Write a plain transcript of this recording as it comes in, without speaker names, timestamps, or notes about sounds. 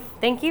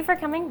Thank you for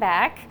coming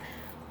back.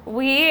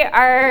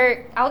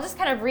 I'll just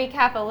kind of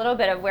recap a little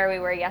bit of where we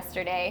were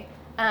yesterday.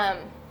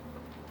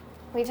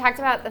 We talked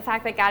about the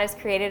fact that God has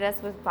created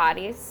us with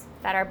bodies,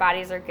 that our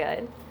bodies are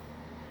good.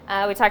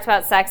 We talked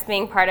about sex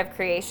being part of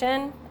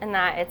creation and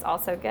that it's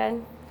also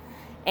good.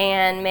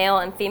 And male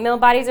and female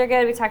bodies are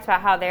good. We talked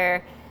about how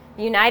they're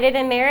united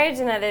in marriage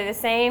and that they're the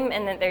same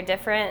and that they're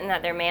different and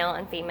that they're male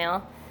and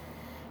female.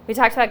 We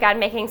talked about God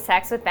making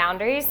sex with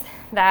boundaries,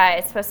 that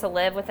it's supposed to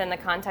live within the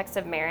context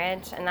of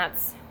marriage, and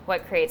that's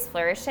what creates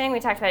flourishing.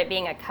 We talked about it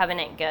being a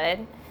covenant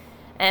good.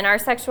 And our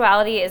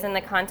sexuality is in the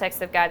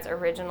context of God's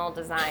original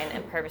design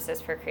and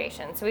purposes for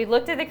creation. So we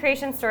looked at the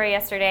creation story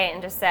yesterday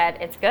and just said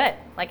it's good.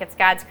 Like, it's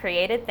God's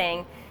created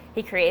thing.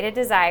 He created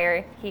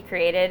desire. He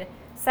created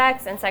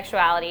sex and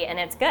sexuality, and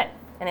it's good.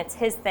 And it's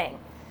his thing.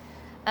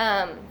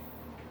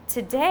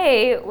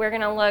 Today, we're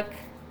going to look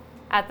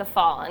at the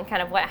fall and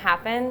kind of what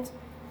happened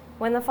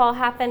when the fall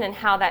happened and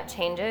how that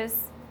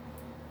changes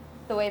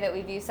the way that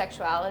we view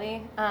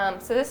sexuality.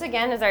 So this,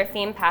 again, is our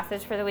theme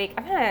passage for the week.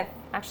 I'm going to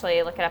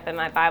actually look it up in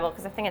my Bible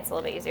because I think it's a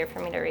little bit easier for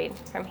me to read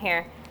from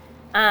here.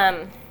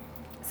 So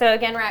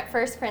again, we're at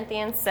 1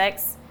 Corinthians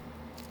 6,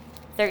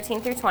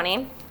 13 through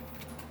 20.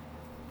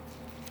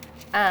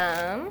 So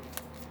I'm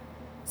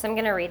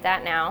going to read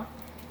that now.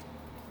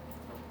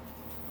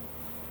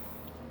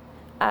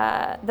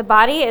 The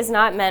body is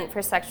not meant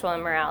for sexual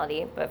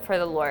immorality, but for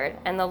the Lord,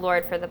 and the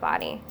Lord for the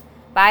body.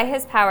 By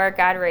his power,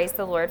 God raised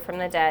the Lord from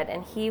the dead,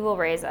 and he will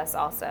raise us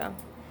also.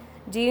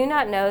 Do you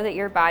not know that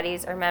your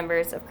bodies are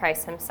members of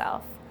Christ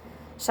himself?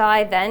 Shall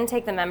I then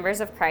take the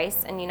members of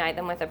Christ and unite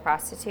them with a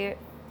prostitute?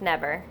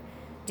 Never.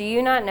 Do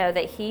you not know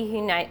that he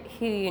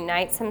who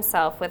unites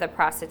himself with a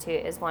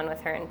prostitute is one with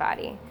her in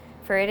body?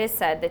 For it is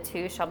said, the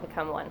two shall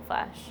become one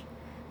flesh.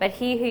 But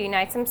he who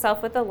unites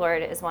himself with the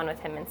Lord is one with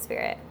him in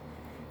spirit.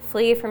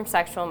 Flee from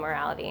sexual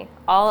immorality.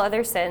 All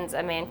other sins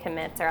a man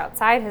commits are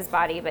outside his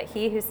body, but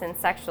he who sins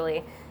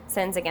sexually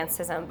sins against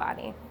his own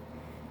body.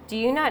 Do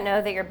you not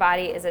know that your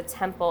body is a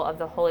temple of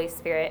the Holy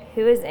Spirit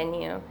who is in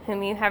you,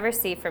 whom you have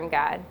received from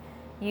God?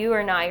 You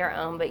are not your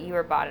own, but you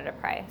were bought at a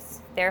price.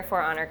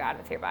 Therefore, honor God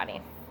with your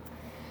body.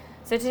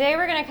 So today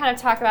we're going to kind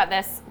of talk about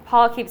this.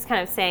 Paul keeps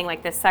kind of saying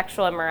like this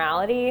sexual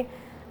immorality.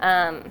 So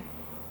I'm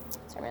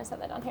going to set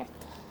that down here.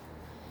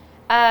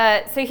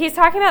 So he's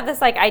talking about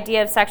this like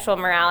idea of sexual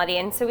morality,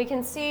 and so we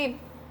can see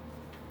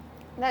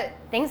that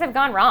things have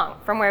gone wrong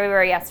from where we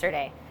were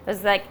yesterday. It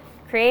was like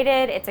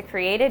created, it's a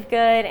created good,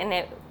 and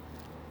it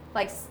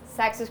like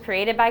sex was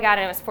created by God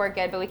and it was for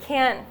good, but we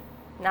can't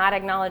not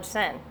acknowledge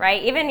sin,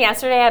 right? Even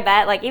yesterday, I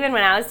bet, like even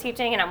when I was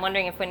teaching, and I'm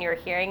wondering if when you were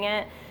hearing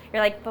it,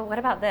 you're like, but what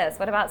about this?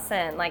 What about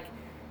sin? Like,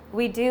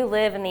 we do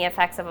live in the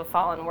effects of a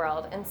fallen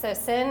world, and so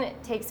sin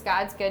takes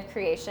God's good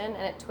creation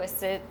and it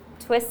twists it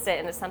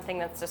into something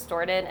that's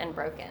distorted and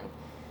broken.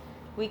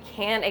 We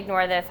can't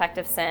ignore the effect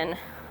of sin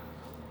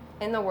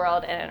in the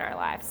world and in our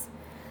lives.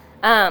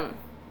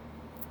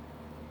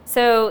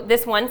 So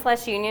this one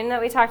flesh union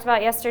that we talked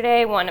about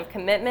yesterday, one of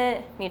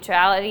commitment,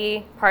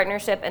 mutuality,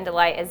 partnership, and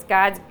delight, is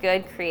God's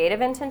good creative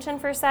intention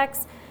for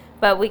sex,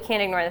 but we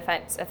can't ignore the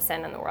effects of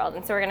sin in the world.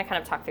 And so we're going to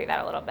kind of talk through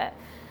that a little bit.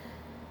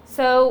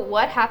 So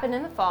what happened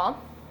in the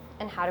fall,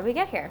 and how did we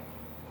get here?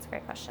 That's a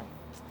great question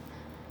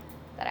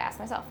that I asked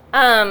myself.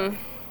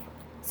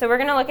 So we're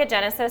going to look at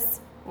Genesis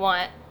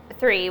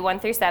 3, 1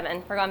 through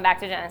 7. We're going back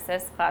to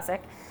Genesis,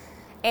 classic.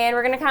 And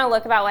we're going to kind of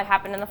look about what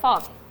happened in the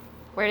fall.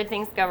 Where did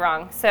things go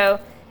wrong? So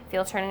if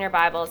you'll turn in your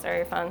Bibles or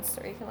your phones,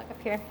 or you can look up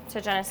here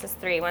to Genesis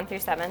 3, 1 through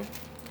 7.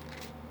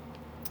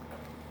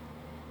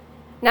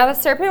 Now the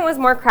serpent was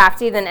more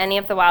crafty than any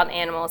of the wild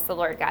animals the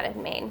Lord God had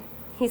made.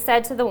 He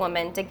said to the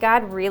woman, "Did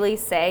God really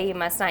say you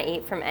must not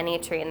eat from any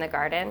tree in the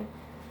garden?"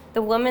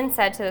 The woman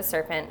said to the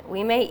serpent,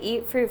 "We may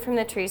eat fruit from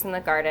the trees in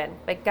the garden,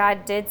 but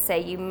God did say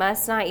you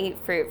must not eat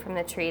fruit from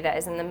the tree that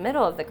is in the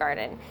middle of the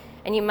garden,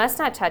 and you must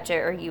not touch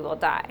it or you will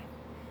die."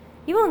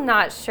 "You will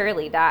not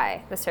surely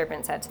die," the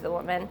serpent said to the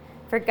woman,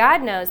 "for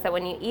God knows that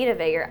when you eat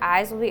of it, your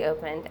eyes will be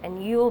opened,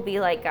 and you will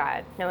be like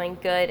God, knowing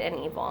good and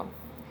evil."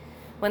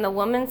 When the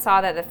woman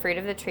saw that the fruit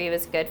of the tree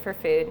was good for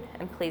food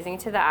and pleasing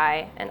to the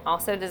eye and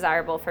also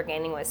desirable for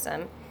gaining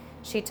wisdom,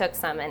 she took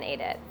some and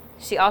ate it.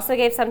 She also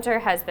gave some to her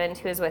husband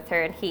who was with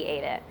her, and he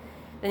ate it.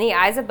 Then the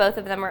eyes of both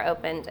of them were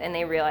opened, and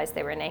they realized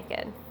they were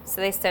naked. So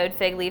they sewed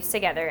fig leaves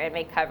together and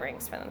made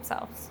coverings for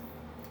themselves.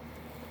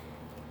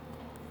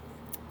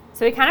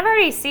 So we kind of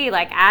already see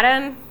like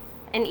Adam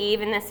and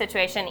Eve in this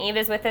situation. Eve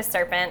is with this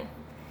serpent.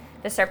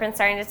 The serpent's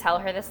starting to tell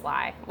her this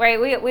lie. Right?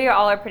 We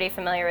all are pretty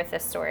familiar with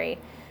this story.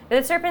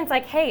 But the serpent's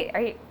like,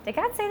 "Hey, did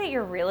God say that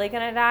you're really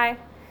going to die?"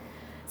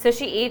 So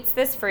she eats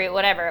this fruit,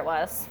 whatever it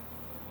was.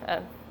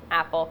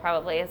 Apple,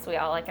 probably, as we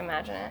all like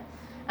imagine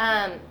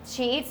it.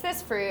 She eats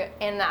this fruit,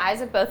 and the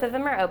eyes of both of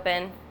them are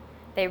open.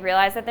 They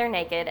realize that they're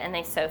naked, and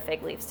they sew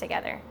fig leaves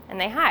together, and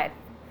they hide.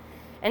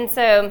 And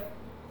so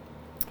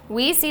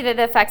we see that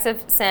the effects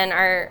of sin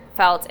are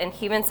felt in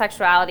human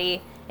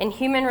sexuality, in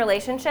human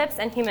relationships,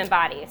 and human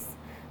bodies.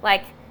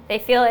 Like, they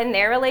feel in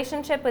their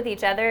relationship with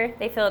each other,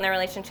 they feel in their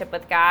relationship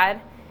with God,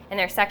 and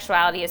their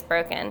sexuality is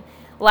broken.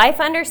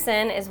 Life under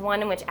sin is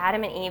one in which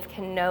Adam and Eve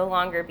can no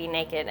longer be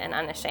naked and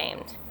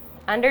unashamed.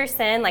 Under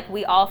sin, like,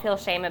 we all feel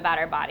shame about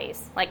our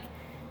bodies. Like,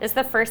 this is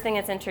the first thing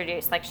that's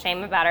introduced, like,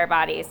 shame about our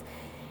bodies.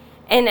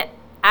 And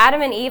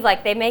Adam and Eve,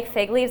 like, they make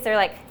fig leaves. They're,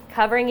 like,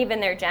 covering even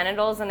their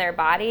genitals and their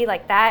body.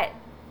 Like, that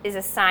is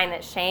a sign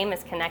that shame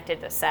is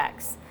connected to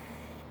sex.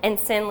 And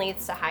sin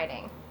leads to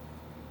hiding.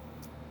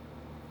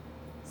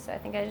 So I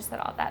think I just said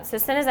all of that. So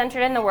sin has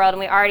entered in the world, and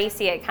we already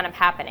see it kind of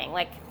happening.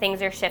 Like,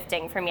 things are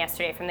shifting from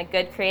yesterday, from the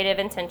good creative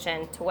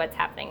intention to what's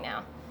happening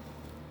now.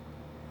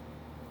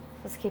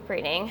 Let's keep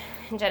reading.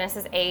 In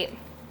Genesis 8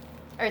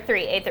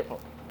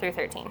 through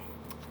 13.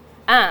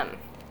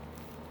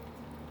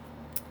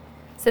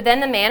 So then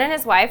the man and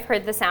his wife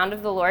heard the sound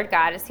of the Lord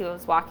God as he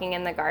was walking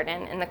in the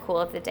garden in the cool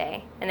of the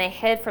day, and they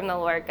hid from the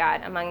Lord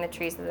God among the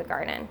trees of the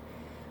garden.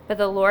 But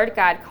the Lord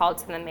God called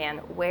to the man,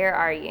 "Where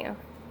are you?"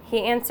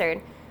 He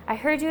answered, "I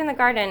heard you in the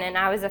garden, and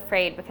I was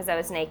afraid because I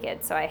was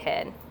naked, so I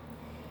hid."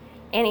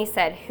 And he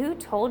said, "Who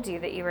told you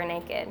that you were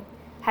naked?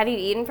 Have you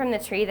eaten from the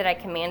tree that I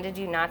commanded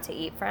you not to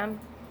eat from?"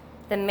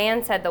 The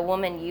man said, "The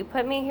woman you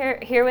put me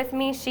here with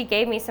me, she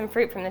gave me some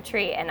fruit from the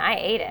tree, and I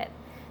ate it."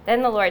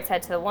 Then the Lord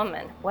said to the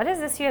woman, "What is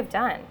this you have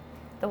done?"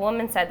 The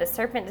woman said, "The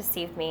serpent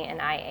deceived me,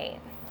 and I ate."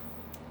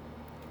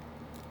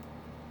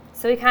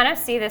 So we kind of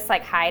see this,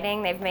 like,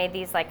 hiding. They've made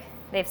these, like,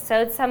 they've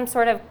sewed some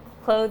sort of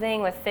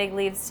clothing with fig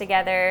leaves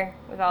together.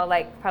 We've all,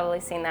 like,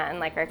 probably seen that in,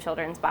 like, our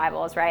children's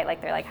Bibles, right?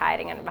 Like, they're, like,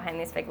 hiding behind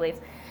these fig leaves.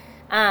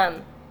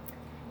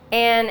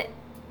 And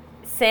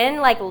sin,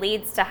 like,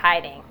 leads to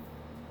hiding.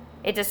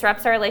 It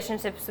disrupts our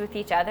relationships with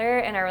each other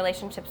and our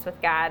relationships with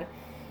God.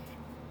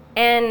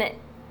 And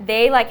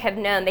they, like, have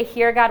known. They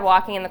hear God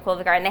walking in the cool of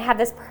the garden. They have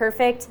this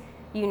perfect,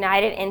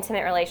 united,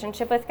 intimate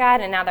relationship with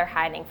God, and now they're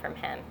hiding from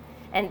him,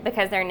 and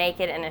because they're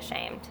naked and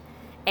ashamed.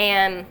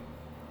 And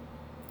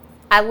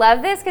I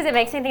love this because it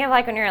makes me think of,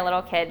 like, when you're a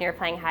little kid and you're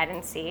playing hide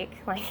and seek.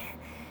 Like,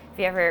 if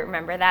you ever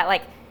remember that.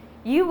 Like,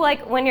 you,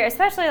 like, when you're,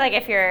 especially, like,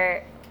 if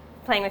you're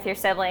playing with your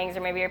siblings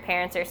or maybe your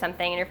parents or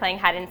something and you're playing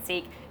hide and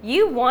seek,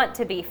 you want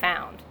to be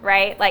found,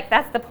 right? Like,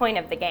 that's the point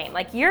of the game.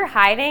 Like, you're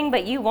hiding,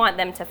 but you want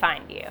them to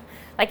find you.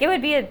 Like, it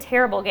would be a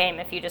terrible game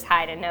if you just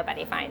hide and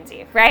nobody finds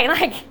you, right?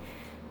 Like,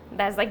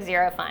 that's, like,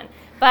 zero fun.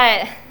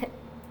 But,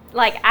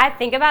 like, I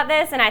think about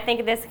this, and I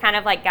think this kind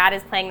of, like, God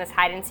is playing this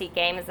hide and seek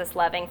game as this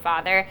loving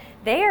father.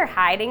 They are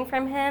hiding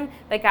from him,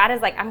 but God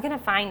is like, "I'm going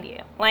to find you.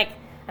 Like,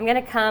 I'm going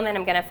to come and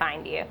I'm going to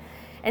find you."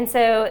 And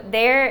so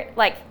they're,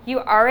 like, you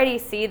already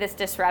see this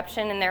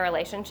disruption in their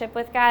relationship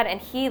with God,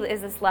 and he is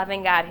this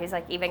loving God who's,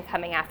 like, even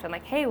coming after them,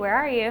 like, "Hey, where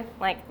are you?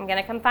 Like, I'm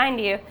going to come find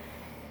you."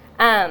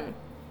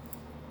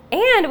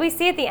 And we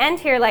see at the end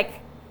here, like,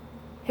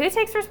 who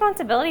takes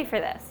responsibility for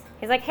this?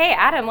 He's like, "Hey,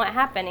 Adam, what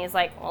happened?" He's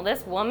like, "Well,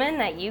 this woman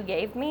that you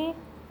gave me,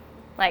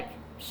 like,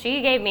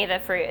 she gave me the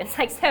fruit." It's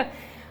like, so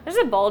there's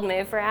a bold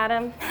move for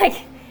Adam.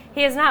 Like,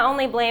 he is not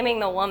only blaming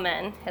the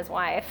woman, his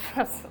wife,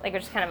 like,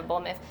 which is kind of a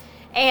bold move,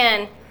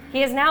 and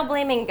he is now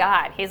blaming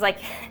God. He's like,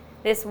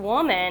 "This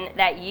woman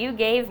that you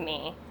gave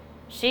me,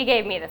 she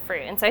gave me the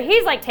fruit." And so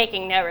he's, like,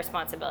 taking no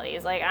responsibility.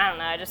 He's like, "I don't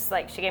know, just,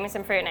 like, she gave me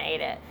some fruit and I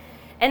ate it."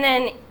 And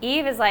then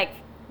Eve is like,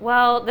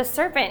 "Well, the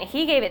serpent,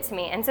 he gave it to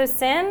me." And so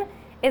sin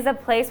is a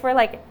place where,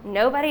 like,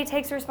 nobody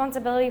takes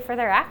responsibility for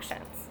their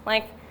actions.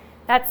 Like,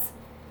 that's,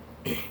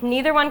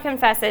 neither one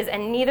confesses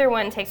and neither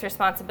one takes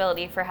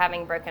responsibility for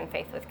having broken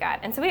faith with God.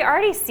 And so we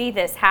already see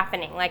this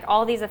happening, like,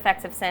 all these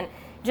effects of sin,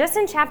 just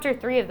in chapter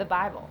 3 of the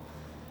Bible.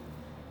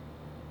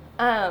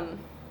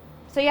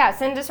 So yeah,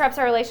 sin disrupts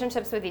our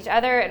relationships with each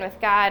other and with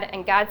God,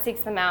 and God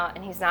seeks them out,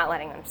 and he's not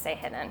letting them stay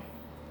hidden.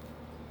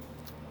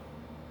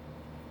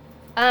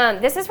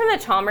 This is from the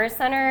Chalmers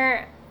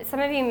Center. Some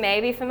of you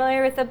may be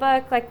familiar with the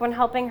book, like When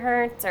Helping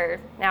Hurts, or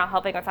Now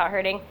Helping Without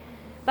Hurting.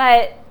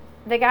 But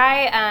the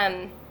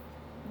guy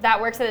that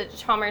works at the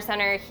Chalmers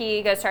Center,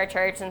 he goes to our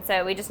church, and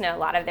so we just know a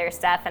lot of their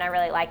stuff, and I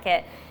really like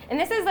it. And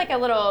this is, like, a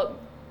little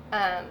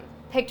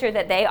picture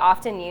that they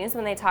often use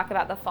when they talk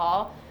about the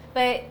fall.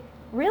 But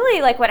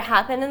really, like, what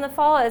happened in the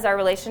fall is our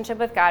relationship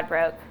with God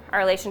broke, our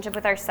relationship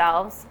with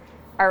ourselves,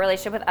 our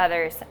relationship with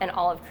others, and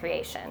all of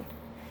creation.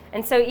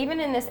 And so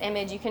even in this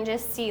image, you can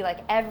just see, like,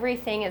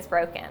 everything is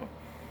broken.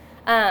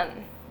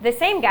 The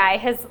same guy,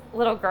 his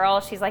little girl,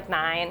 she's, like,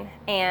 9,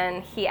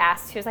 and he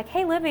was like,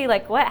 "Hey, Libby,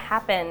 like, what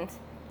happened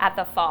at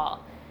the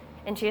fall?"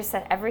 And she just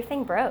said,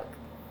 "Everything broke."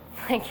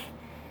 Like,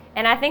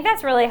 and I think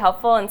that's really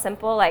helpful and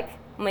simple. Like,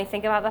 when we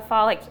think about the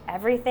fall, like,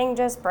 everything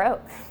just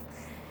broke.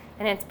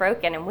 And it's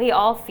broken, and we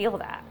all feel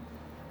that.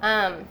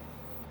 And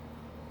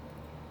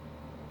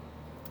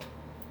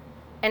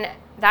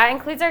that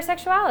includes our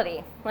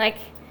sexuality. Like,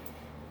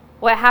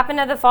 what happened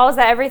at the fall is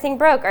that everything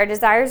broke. Our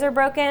desires are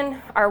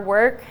broken, our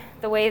work,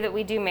 the way that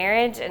we do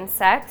marriage and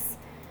sex,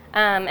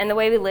 and the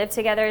way we live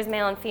together as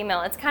male and female.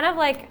 It's kind of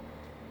like,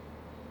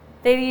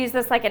 they use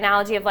this, like,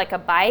 analogy of, like, a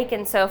bike,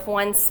 and so if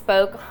one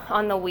spoke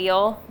on the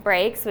wheel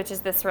breaks, which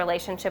is this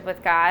relationship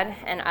with God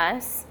and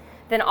us,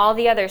 then all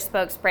the other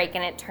spokes break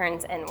and it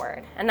turns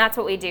inward. And that's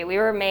what we do. We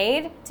were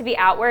made to be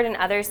outward and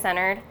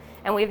others-centered,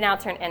 and we've now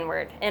turned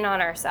inward, in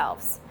on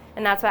ourselves.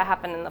 And that's what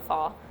happened in the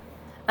fall.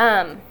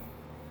 So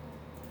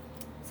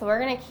we're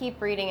going to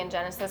keep reading in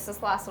Genesis.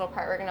 This last little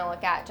part we're going to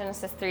look at,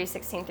 Genesis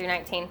 3:16 through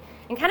 19,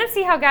 and kind of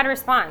see how God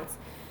responds.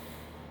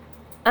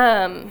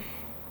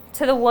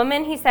 To the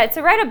woman, he said,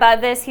 so right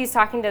above this, he's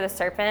talking to the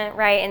serpent,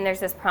 right? And there's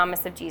this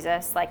promise of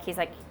Jesus. Like, he's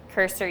like,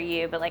 cursed are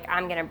you, but like,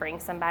 I'm going to bring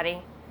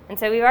somebody. And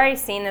so we've already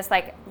seen this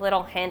like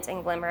little hint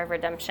and glimmer of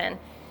redemption.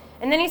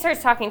 And then he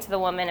starts talking to the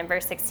woman in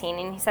verse 16,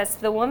 and he says,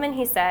 to the woman,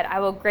 he said,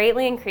 I will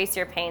greatly increase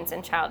your pains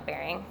in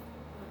childbearing.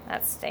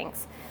 That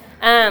stinks.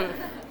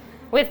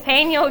 With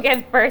pain, you'll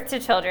give birth to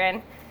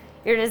children.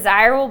 Your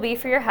desire will be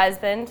for your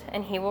husband,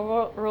 and he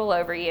will rule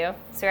over you.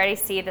 So you already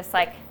see this,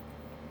 like,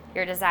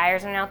 your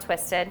desires are now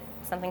twisted.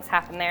 Something's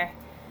happened there.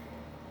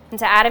 And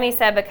to Adam he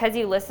said, because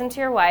you listened to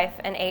your wife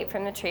and ate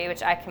from the tree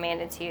which I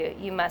commanded to you,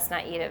 you must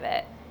not eat of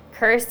it.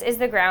 Cursed is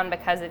the ground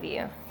because of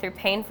you. Through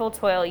painful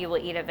toil you will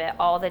eat of it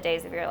all the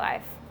days of your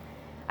life.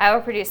 I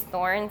will produce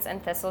thorns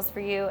and thistles for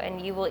you,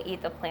 and you will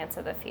eat the plants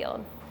of the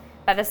field.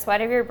 By the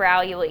sweat of your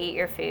brow you will eat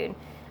your food,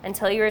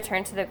 until you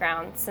return to the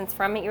ground, since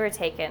from it you were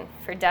taken.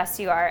 For dust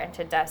you are, and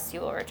to dust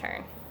you will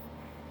return.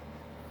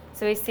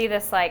 So we see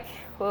this like,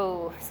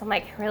 whoa, some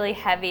like really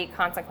heavy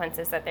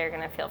consequences that they're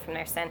going to feel from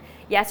their sin.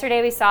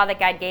 Yesterday we saw that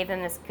God gave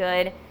them this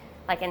good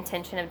like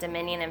intention of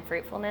dominion and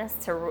fruitfulness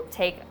to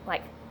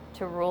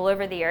to rule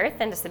over the earth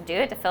and to subdue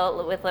it, to fill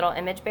it with little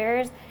image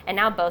bearers. And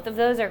now both of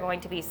those are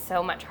going to be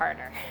so much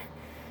harder.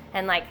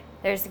 And like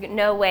there's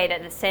no way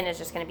that the sin is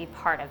just going to be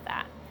part of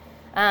that.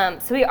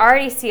 So we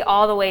already see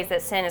all the ways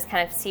that sin has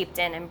kind of seeped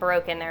in and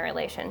broken their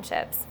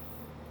relationships.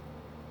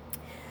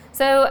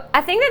 So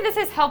I think that this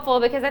is helpful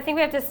because I think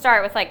we have to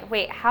start with like,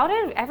 wait, how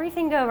did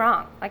everything go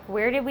wrong? Like,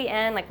 where did we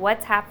end? Like,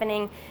 what's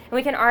happening? And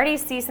we can already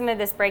see some of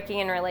this breaking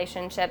in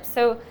relationships.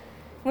 So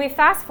when we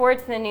fast forward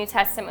to the New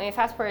Testament, when we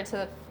fast forward to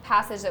the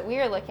passage that we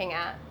are looking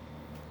at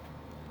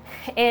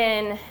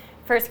in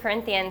 1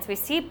 Corinthians, we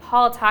see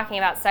Paul talking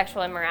about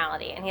sexual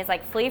immorality. And he's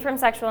like, flee from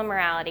sexual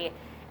immorality.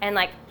 And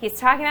like, he's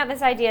talking about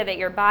this idea that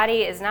your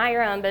body is not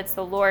your own, but it's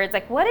the Lord's.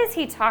 Like, what is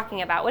he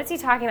talking about? What is he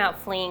talking about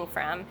fleeing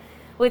from?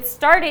 Well, it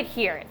started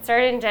here. It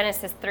started in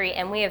Genesis 3,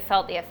 and we have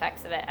felt the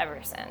effects of it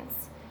ever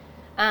since.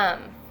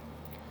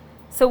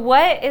 So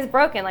what is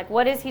broken? Like,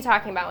 what is he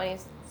talking about when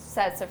he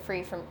says to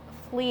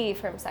flee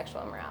from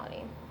sexual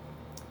immorality?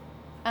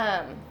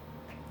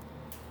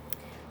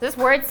 This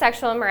word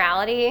sexual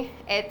immorality,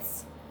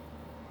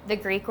 the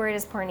Greek word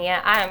is porneia.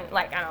 I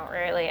don't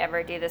really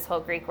ever do this whole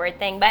Greek word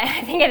thing, but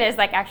I think it is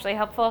like actually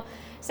helpful.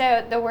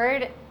 So the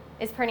word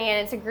is porneia,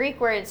 and it's a Greek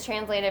word. It's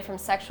translated from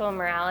sexual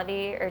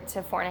immorality or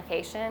to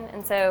fornication.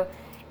 And so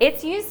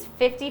it's used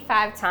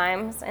 55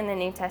 times in the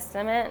New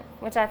Testament,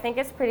 which I think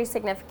is pretty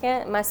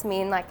significant. It must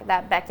mean like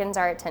that beckons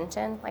our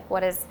attention. Like what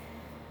does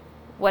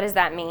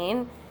that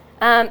mean?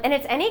 And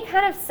it's any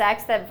kind of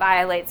sex that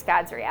violates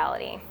God's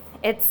reality.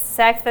 It's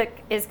sex that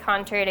is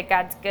contrary to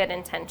God's good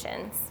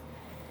intentions.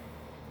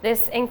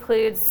 This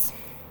includes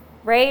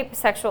rape,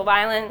 sexual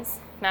violence,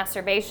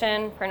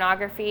 masturbation,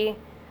 pornography,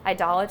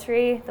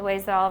 idolatry, the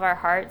ways that all of our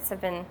hearts have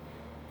been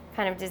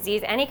kind of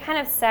diseased, any kind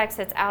of sex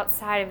that's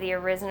outside of the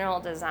original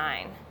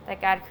design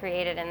that God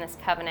created in this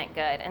covenant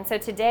good. And so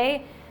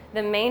today,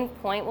 the main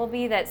point will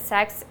be that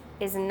sex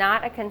is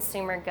not a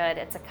consumer good,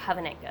 it's a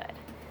covenant good.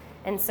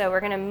 And so we're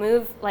going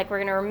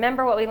to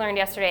remember what we learned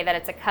yesterday, that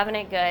it's a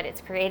covenant good,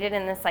 it's created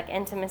in this like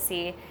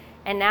intimacy,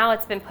 and now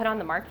it's been put on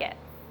the market.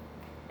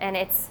 And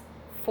it's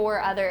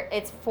for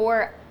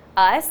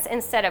us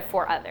instead of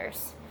for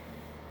others.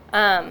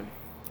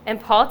 And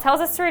Paul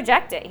tells us to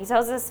reject it. He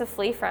tells us to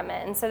flee from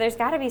it. And so there's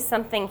got to be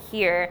something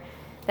here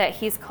that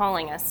he's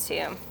calling us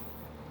to.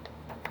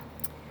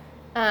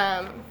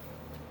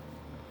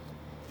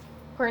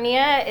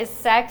 Porneia is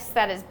sex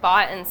that is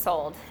bought and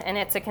sold, and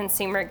it's a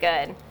consumer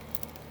good.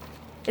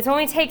 It's when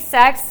we take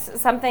sex,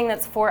 something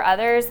that's for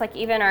others, like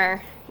even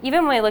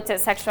when we looked at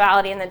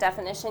sexuality and the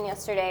definition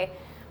yesterday,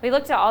 we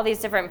looked at all these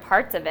different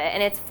parts of it,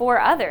 and it's for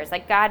others.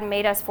 Like God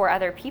made us for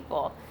other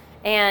people.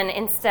 And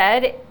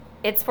instead,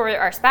 it's for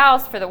our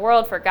spouse, for the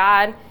world, for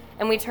God,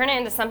 and we turn it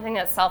into something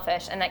that's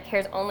selfish and that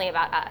cares only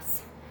about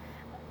us.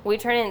 We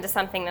turn it into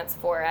something that's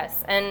for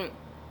us. And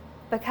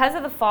because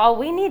of the fall,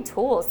 we need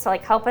tools to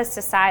like help us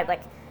decide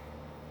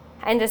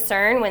and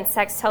discern when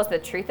sex tells the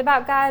truth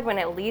about God, when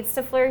it leads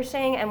to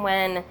flourishing, and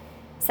when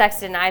sex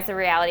denies the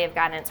reality of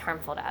God and it's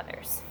harmful to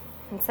others.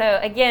 And so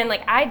again,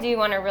 I do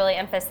want to really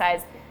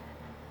emphasize,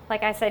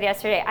 like I said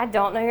yesterday, I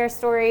don't know your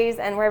stories,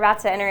 and we're about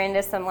to enter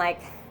into some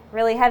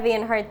really heavy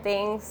and hard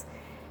things.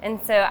 And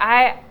so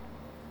I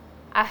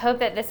hope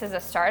that this is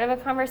a start of a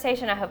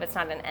conversation. I hope it's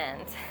not an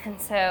end.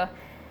 And so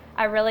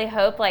I really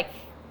hope, I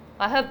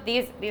hope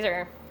these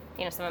are,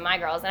 some of my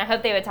girls, and I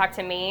hope they would talk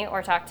to me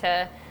or talk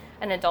to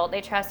an adult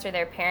they trust or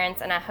their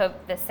parents, and I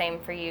hope the same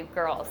for you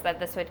girls, that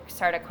this would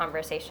start a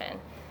conversation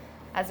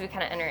as we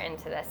kind of enter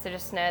into this. So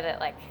just know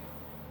that,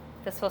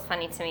 this feels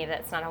funny to me that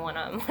it's not a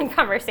one-on-one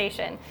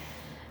conversation.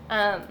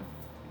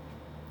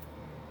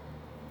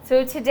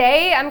 So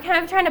today, I'm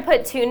kind of trying to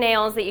put two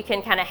nails that you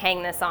can kind of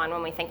hang this on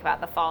when we think about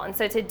the fall. And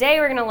so today,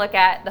 we're going to look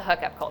at the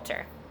hookup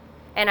culture.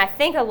 And I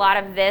think a lot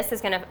of this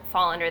is going to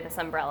fall under this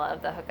umbrella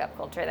of the hookup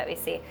culture that we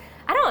see.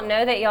 I don't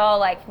know that y'all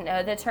like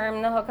know the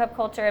term the hookup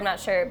culture. I'm not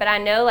sure, but I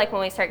know like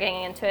when we start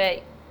getting into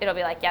it, it'll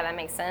be like, yeah, that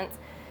makes sense.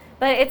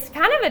 But it's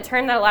kind of a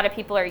term that a lot of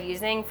people are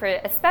using for,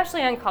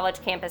 especially on college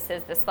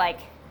campuses, this like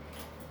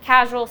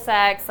casual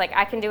sex, like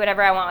I can do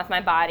whatever I want with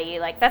my body.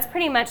 Like that's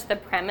pretty much the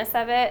premise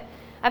of it.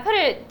 I put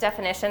a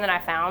definition that I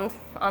found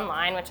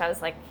online, which I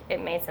was like, it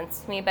made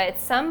sense to me, but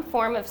it's some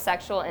form of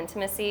sexual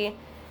intimacy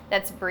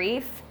that's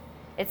brief,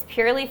 it's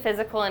purely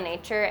physical in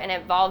nature, and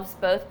it involves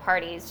both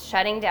parties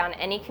shutting down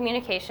any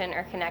communication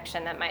or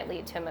connection that might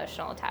lead to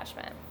emotional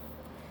attachment.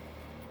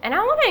 And I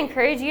want to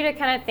encourage you to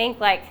kind of think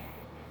like,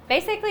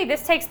 basically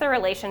this takes the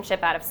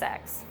relationship out of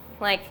sex.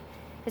 Like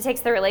it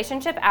takes the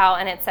relationship out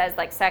and it says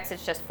like sex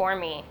is just for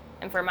me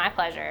and for my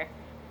pleasure.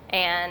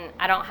 And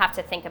I don't have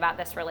to think about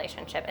this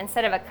relationship.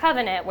 Instead of a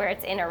covenant where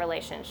it's in a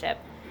relationship,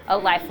 a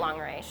lifelong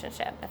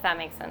relationship, if that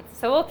makes sense.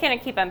 So we'll kind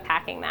of keep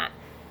unpacking that.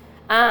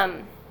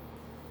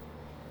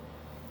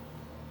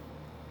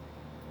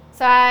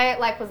 So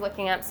I was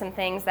looking up some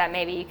things that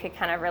maybe you could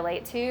kind of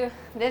relate to.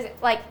 This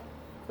like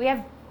we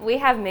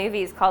have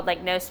movies called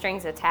like No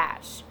Strings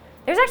Attached.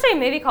 There's actually a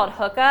movie called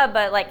Hookup,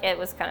 but like it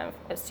was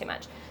too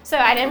much. So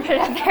I didn't put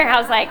it up there. I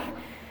was like,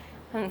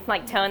 I'm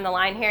like towing the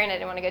line here and I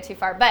didn't want to go too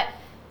far. But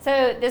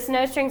so this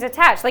No Strings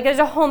Attached, like there's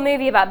a whole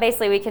movie about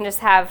basically we can just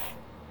have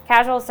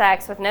casual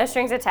sex with no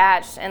strings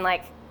attached, and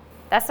like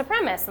that's the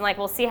premise, and like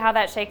we'll see how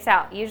that shakes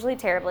out. Usually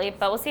terribly,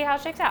 but we'll see how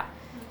it shakes out.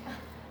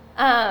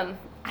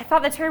 I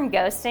thought the term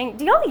ghosting,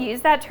 do y'all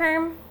use that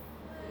term?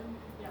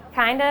 Yeah.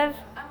 Kind of?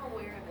 I'm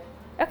aware of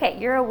it. Okay,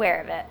 you're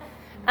aware of it.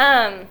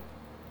 I'm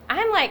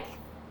like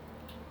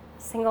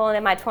single and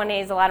in my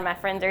 20s, a lot of my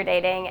friends are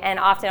dating, and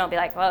often I'll be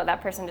like, whoa,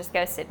 that person just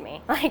ghosted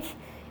me.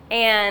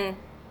 And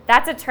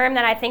that's a term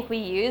that I think we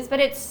use, but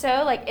it's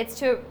so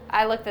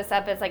I looked this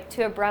up, it's like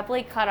to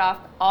abruptly cut off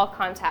all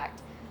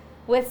contact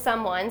with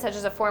someone, such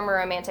as a former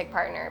romantic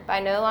partner, by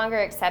no longer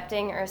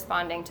accepting or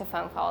responding to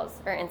phone calls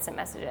or instant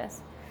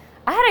messages.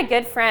 I had a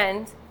good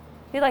friend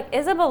who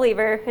is a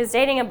believer, who's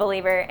dating a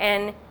believer,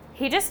 and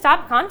he just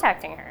stopped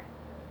contacting her.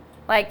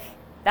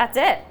 That's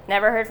it.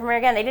 Never heard from her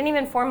again. They didn't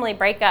even formally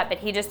break up, but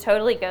he just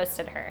totally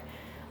ghosted her.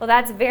 Well,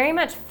 that's very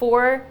much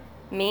for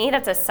me.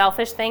 That's a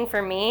selfish thing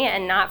for me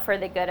and not for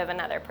the good of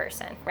another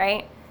person,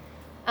 right?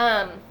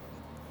 I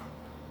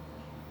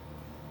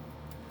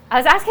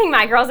was asking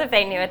my girls if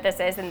they knew what this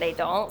is, and they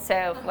don't,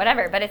 so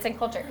whatever, but it's in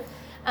culture.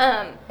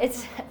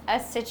 It's a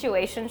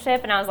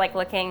situationship, and I was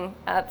looking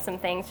up some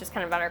things just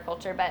kind of about our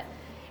culture, but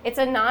it's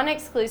a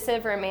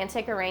non-exclusive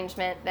romantic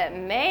arrangement that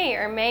may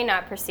or may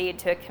not proceed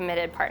to a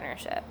committed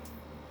partnership.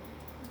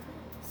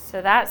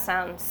 So that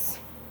sounds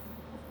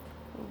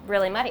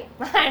really muddy.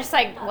 I'm just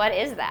what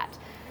is that?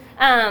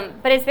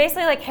 But it's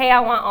basically hey, I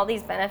want all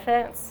these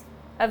benefits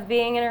of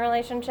being in a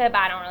relationship.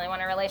 I don't really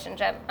want a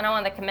relationship. I don't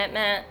want the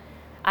commitment.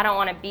 I don't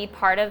want to be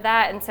part of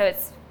that. And so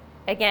it's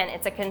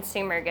a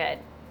consumer good.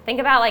 Think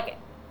about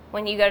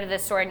when you go to the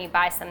store and you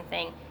buy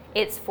something,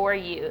 it's for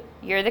you.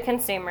 You're the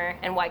consumer,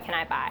 and what can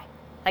I buy?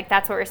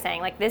 That's what we're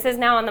saying. This is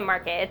now on the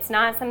market. It's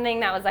not something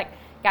that was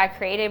God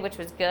created, which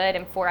was good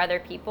and for other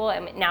people,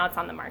 and now it's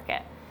on the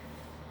market.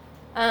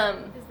 Is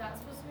that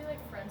supposed to be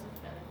friends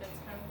with benefits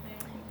kind of thing?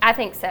 I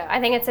think so.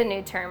 I think it's a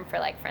new term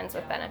for friends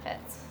with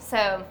benefits.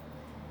 So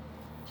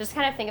just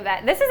kind of think of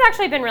that. This has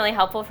actually been really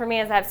helpful for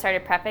me as I've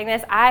started prepping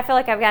this. I feel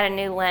I've got a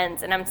new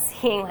lens, and I'm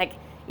seeing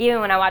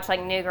even when I watch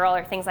New Girl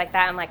or things like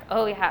that, I'm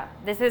oh yeah,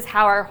 this is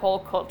how our whole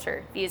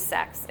culture views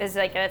sex. Is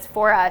it's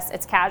for us,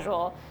 it's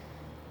casual.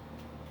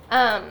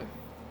 I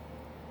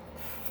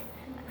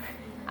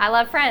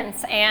love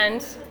Friends,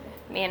 and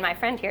me and my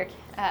friend here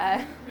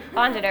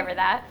bonded over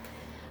that.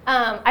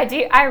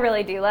 I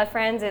really do love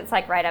Friends. It's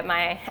right up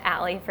my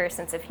alley for a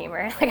sense of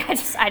humor.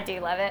 I do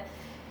love it.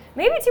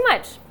 Maybe too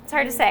much. It's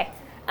hard to say.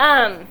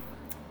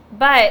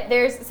 But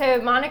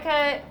so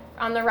Monica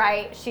on the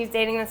right, she's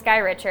dating this guy,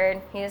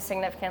 Richard. He's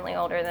significantly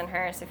older than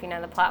her, so if you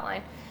know the plot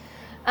line.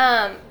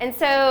 And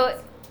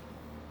so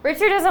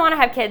Richard doesn't want to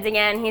have kids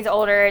again. He's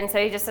older, and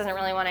so he just doesn't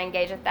really want to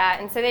engage with that.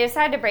 And so they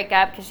decide to break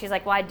up because she's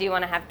well, I do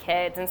want to have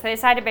kids. And so they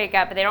decide to break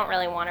up, but they don't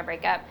really want to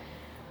break up.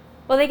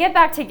 Well, they get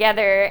back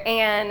together,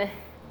 and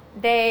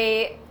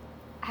they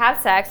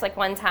have sex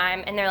one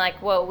time, and they're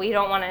whoa, we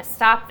don't want to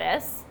stop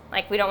this.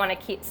 We don't want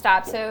to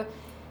stop. So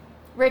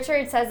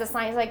Richard says this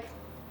line, he's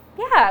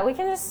yeah, we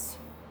can just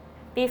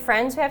be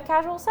friends who have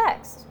casual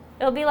sex.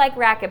 It'll be like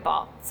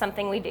racquetball,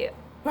 something we do.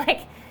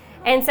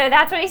 And so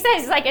that's what he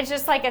says. It's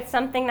just it's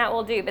something that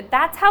we'll do. But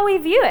that's how we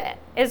view it.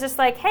 It's just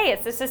hey,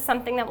 this is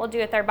something that we'll do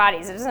with our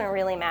bodies. It doesn't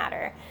really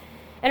matter.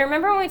 And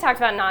remember when we talked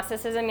about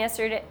Gnosticism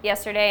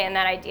yesterday and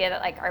that idea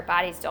that our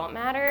bodies don't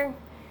matter?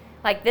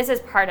 This is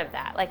part of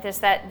that.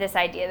 This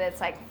idea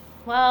that's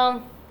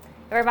well,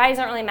 if our bodies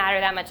don't really matter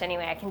that much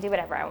anyway, I can do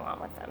whatever I want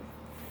with them.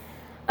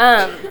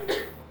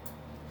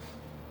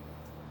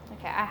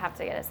 Okay, I have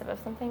to get a sip of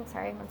something.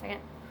 Sorry, 1 second.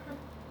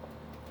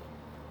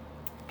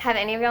 Have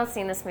any of y'all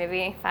seen this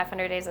movie,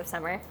 500 Days of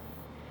Summer?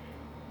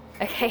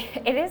 Okay,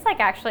 it is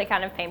actually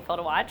kind of painful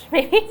to watch,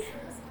 maybe.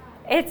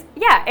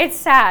 It's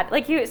sad.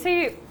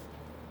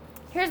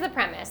 Here's the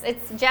premise.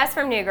 It's Jess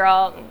from New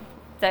Girl,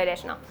 Zoe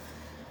Deschanel.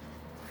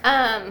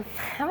 How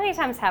many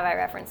times have I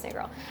referenced New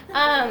Girl?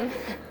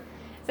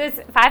 So it's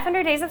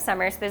 500 Days of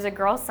Summer, so there's a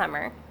girl's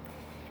summer.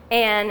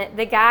 And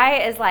the guy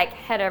is like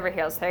head over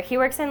heels with her. He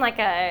works in like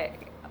a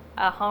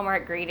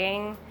Hallmark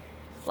greeting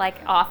like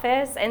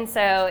office, and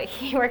so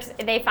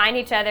they find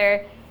each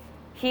other.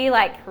 He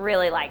like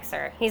really likes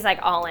her. He's like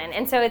all in.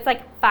 And so it's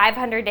like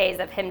 500 days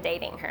of him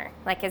dating her,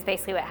 like is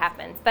basically what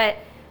happens. But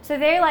so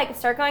they like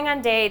start going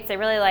on dates. They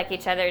really like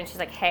each other. And she's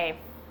like, hey,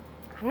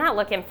 I'm not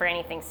looking for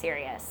anything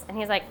serious. And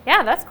he's like,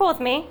 yeah, that's cool with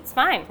me. It's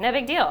fine. No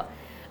big deal.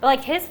 But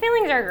like his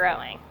feelings are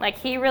growing. Like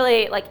he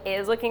really like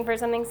is looking for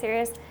something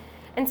serious.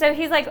 And so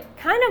he's like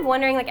kind of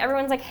wondering, like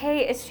everyone's like,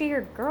 hey, is she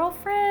your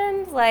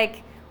girlfriend?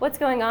 Like, what's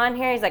going on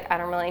here? He's like, I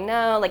don't really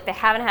know. Like they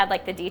haven't had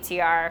like the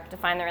DTR,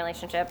 define the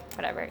relationship,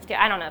 whatever.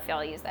 I don't know if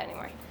y'all use that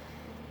anymore.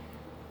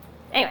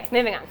 Anyway,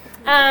 moving on.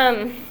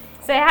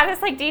 So they have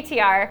this like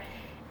DTR,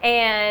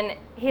 and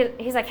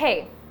he's like,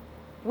 hey,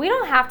 we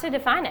don't have to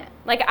define it.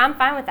 Like I'm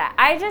fine with that.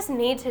 I just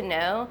need to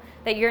know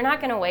that you're not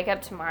going to wake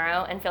up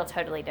tomorrow and feel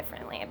totally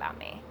differently about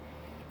me.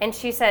 And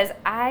she says,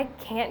 I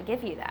can't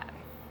give you that.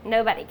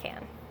 Nobody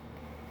can.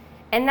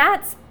 And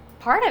that's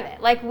part of it.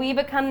 Like we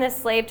become this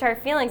slave to our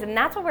feelings, and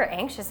that's what we're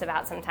anxious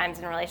about sometimes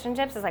in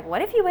relationships is like,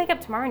 what if you wake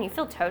up tomorrow and you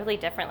feel totally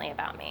differently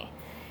about me?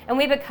 And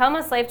we become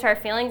a slave to our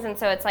feelings, and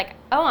so it's like,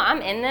 oh,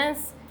 I'm in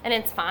this and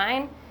it's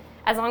fine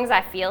as long as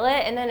I feel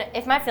it. And then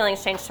if my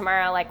feelings change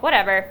tomorrow, like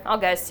whatever, I'll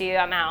ghost you,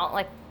 I'm out,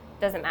 like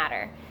doesn't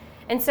matter.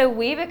 And so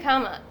we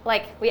become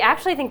like, we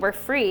actually think we're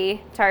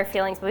free to our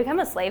feelings, but we become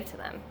a slave to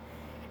them.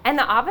 And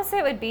the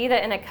opposite would be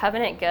that in a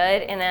covenant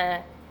good, in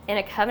a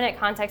covenant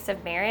context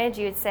of marriage,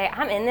 you would say,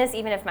 I'm in this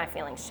even if my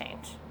feelings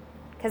change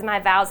because my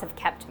vows have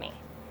kept me.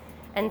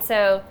 And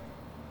so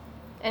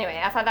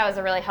anyway, I thought that was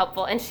a really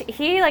helpful. And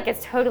he like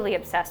is totally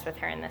obsessed with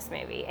her in this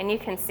movie, and you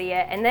can see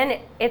it. And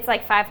then it's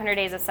like 500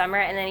 Days of Summer,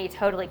 and then he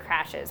totally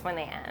crashes when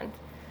they end.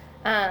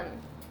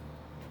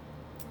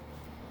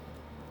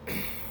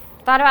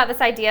 Thought about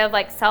this idea of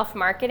like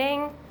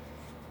self-marketing.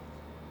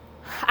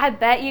 I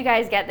bet you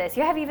guys get this.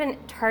 You have even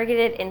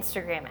targeted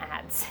Instagram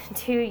ads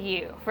to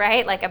you,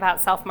 right? Like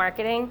about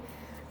self-marketing.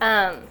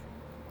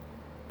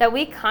 That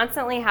we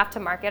constantly have to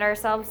market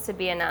ourselves to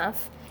be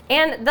enough.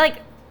 And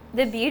like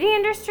the beauty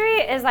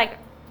industry is like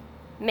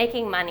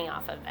making money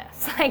off of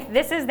this. Like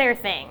this is their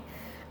thing.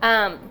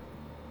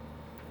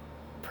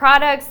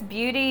 Products,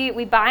 beauty,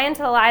 we buy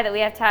into the lie that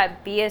we have to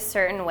be a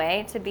certain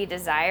way to be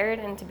desired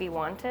and to be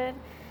wanted.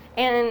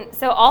 And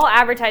so all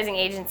advertising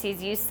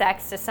agencies use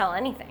sex to sell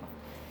anything.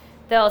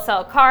 They'll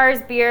sell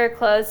cars, beer,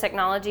 clothes,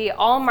 technology,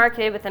 all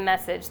marketed with the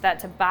message that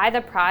to buy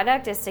the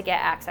product is to get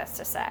access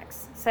to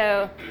sex.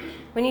 So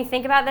when you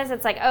think about this,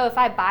 it's like, oh, if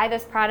I buy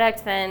this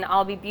product, then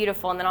I'll be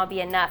beautiful and then I'll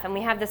be enough. And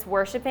we have this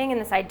worshiping and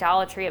this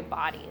idolatry of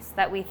bodies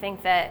that we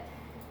think that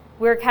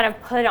we're kind of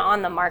put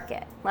on the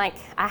market. Like,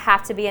 I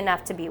have to be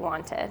enough to be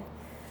wanted.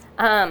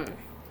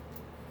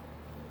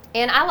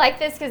 And I like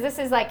this because this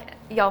is like,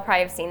 y'all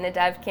probably have seen the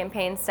Dove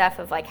campaign stuff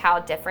of like how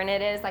different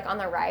it is. Like on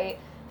the right,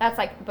 that's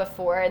like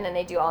before, and then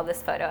they do all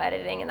this photo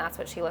editing, and that's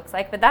what she looks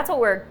like. But that's what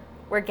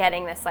we're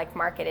getting this like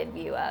marketed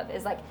view of,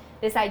 is like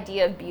this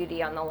idea of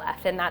beauty on the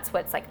left, and that's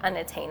what's like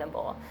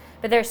unattainable.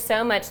 But there's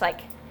so much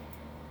like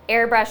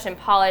airbrushed and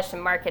polished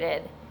and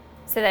marketed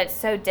so that it's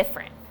so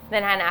different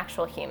than an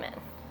actual human.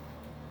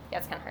 Yeah,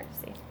 it's kind of hard to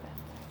see.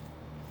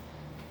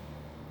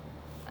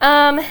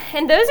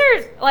 And those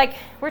are like,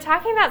 we're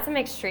talking about some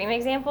extreme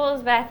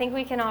examples, but I think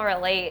we can all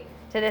relate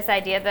to this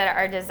idea that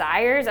our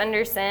desires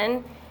under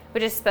sin,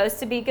 which is supposed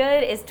to be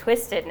good, is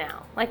twisted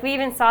now. Like we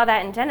even saw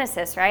that in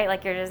Genesis, right?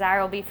 Like your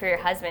desire will be for your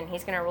husband.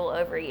 He's going to rule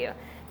over you.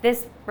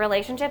 This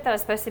relationship that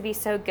was supposed to be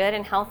so good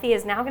and healthy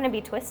is now going to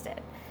be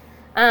twisted.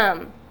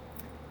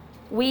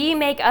 We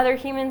make other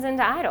humans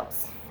into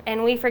idols,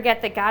 and we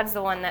forget that God's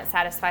the one that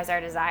satisfies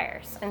our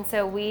desires. And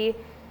so we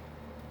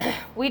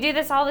do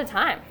this all the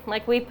time.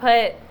 Like we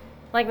put,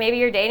 like maybe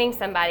you're dating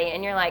somebody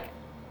and you're like,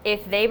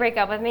 if they break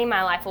up with me,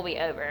 my life will be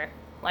over.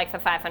 Like the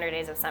 500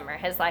 Days of Summer,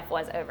 his life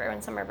was over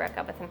when Summer broke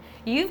up with him.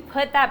 You've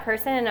put that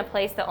person in a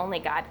place that only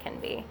God can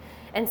be.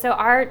 And so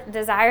our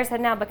desires have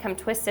now become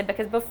twisted,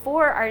 because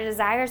before our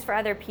desires for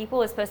other people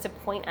was supposed to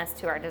point us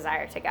to our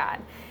desire to God.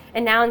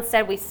 And now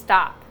instead we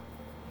stop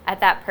at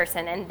that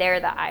person and they're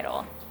the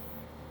idol.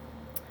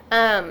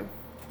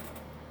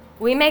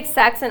 We make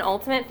sex an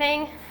ultimate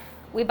thing.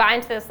 We buy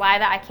into this lie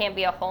that I can't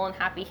be a whole and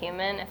happy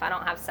human if I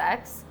don't have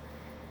sex.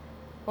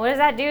 What does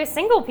that do to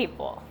single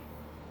people?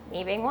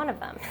 Me being one of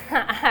them.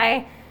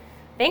 I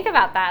think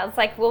about that. It's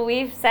like, well,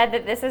 we've said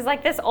that this is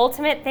like this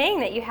ultimate thing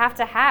that you have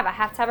to have. I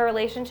have to have a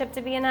relationship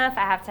to be enough.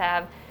 I have to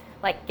have,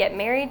 like, get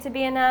married to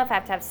be enough. I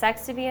have to have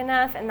sex to be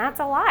enough. And that's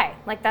a lie.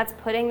 Like, that's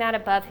putting that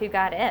above who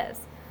God is.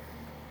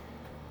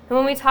 And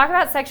when we talk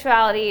about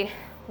sexuality,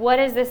 what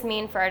does this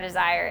mean for our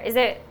desire? Is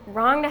it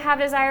wrong to have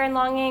desire and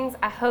longings?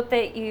 I hope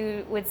that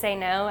you would say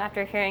no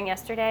after hearing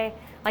yesterday.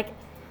 Like,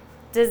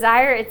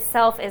 desire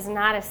itself is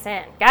not a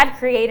sin. God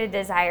created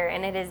desire,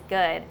 and it is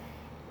good.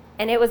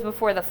 and it was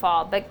before the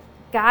fall. But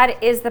God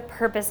is the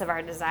purpose of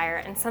our desire,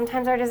 and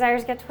sometimes our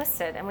desires get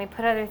twisted, and we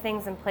put other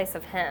things in place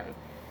of him.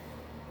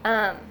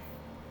 And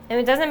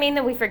it doesn't mean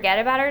that we forget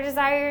about our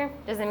desire,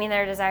 doesn't mean that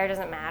our desire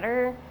doesn't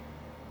matter,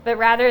 but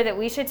rather that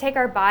we should take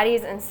our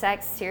bodies and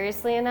sex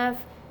seriously enough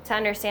to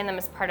understand them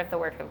as part of the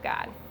work of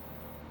God.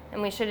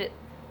 And we should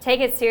take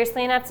it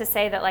seriously enough to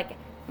say that, like,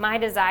 my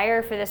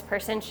desire for this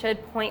person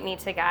should point me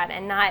to God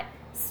and not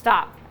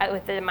stop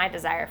with my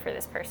desire for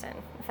this person,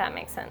 if that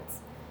makes sense.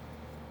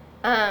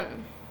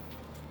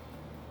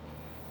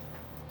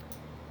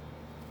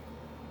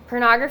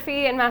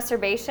 Pornography and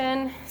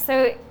masturbation.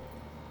 So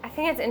I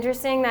think it's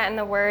interesting that in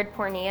the word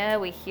porneia,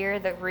 we hear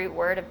the root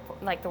word of,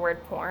 like, the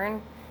word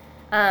porn.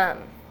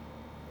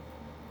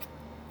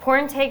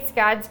 Porn takes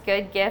God's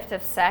good gift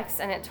of sex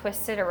and it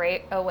twists it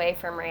away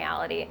from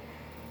reality.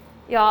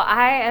 Y'all,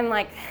 I am,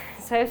 like,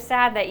 so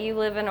sad that you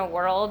live in a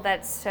world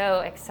that's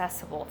so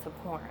accessible to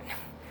porn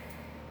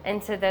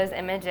and to those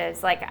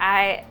images. Like,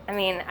 I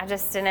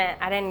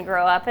didn't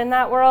grow up in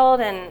that world,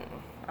 and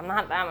I'm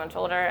not that much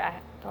older, I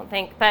don't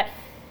think, but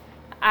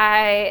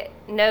I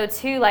know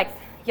too, like,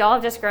 y'all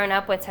have just grown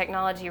up with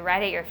technology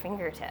right at your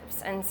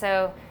fingertips. And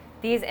so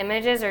these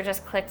images are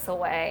just clicks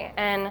away.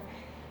 And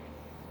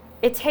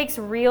it takes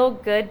real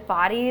good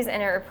bodies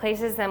and it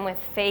replaces them with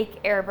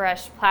fake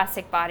airbrushed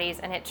plastic bodies,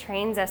 and it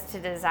trains us to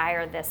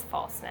desire this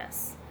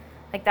falseness.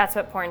 Like, that's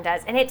what porn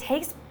does. And it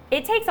takes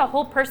a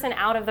whole person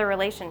out of the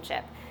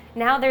relationship.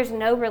 Now there's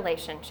no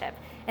relationship.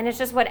 And it's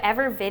just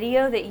whatever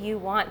video that you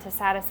want to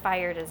satisfy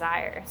your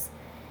desires.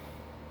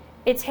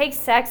 It takes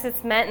sex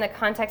that's meant in the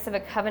context of a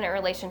covenant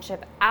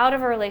relationship out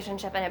of a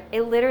relationship, and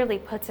it literally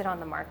puts it on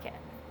the market.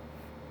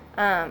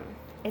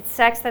 It's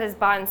sex that is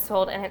bought and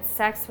sold, and it's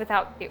sex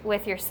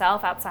with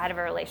yourself outside of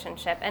a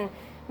relationship. And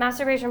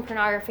masturbation and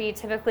pornography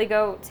typically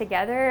go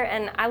together.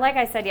 And like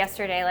I said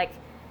yesterday, like,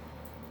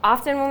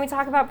 often when we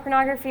talk about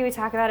pornography, we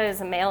talk about it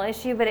as a male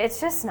issue, but it's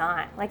just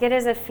not. Like, it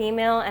is a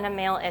female and a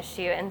male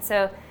issue. And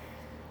so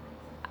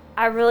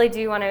I really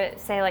do want to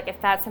say, like, if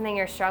that's something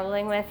you're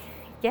struggling with,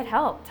 get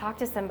help. Talk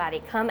to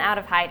somebody. Come out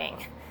of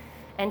hiding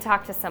and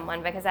talk to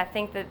someone, because I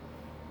think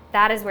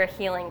that is where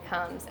healing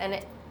comes.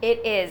 And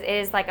it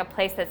is like a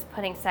place that's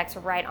putting sex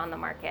right on the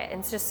market. And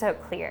it's just so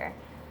clear.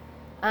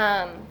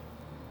 I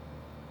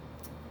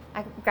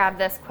grabbed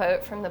this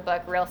quote from the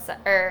book I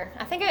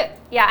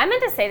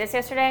meant to say this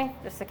yesterday,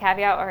 just a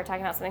caveat, or we're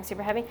talking about something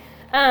super heavy.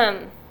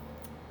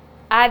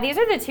 These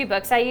are the two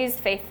books I used,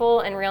 Faithful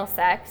and Real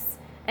Sex.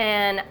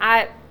 And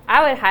I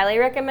would highly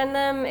recommend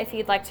them if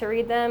you'd like to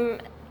read them.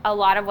 A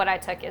lot of what I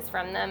took is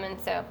from them. And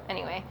so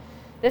anyway,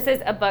 this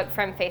is a book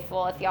from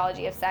Faithful, A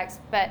Theology of Sex,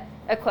 but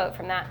a quote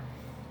from that.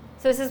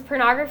 So it says,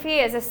 pornography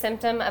is a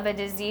symptom of a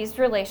diseased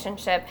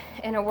relationship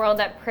in a world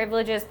that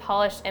privileges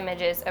polished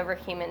images over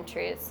human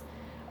truths,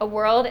 a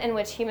world in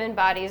which human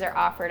bodies are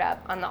offered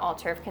up on the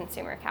altar of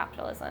consumer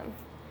capitalism.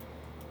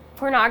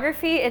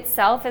 Pornography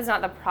itself is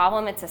not the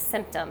problem, it's a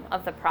symptom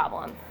of the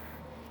problem.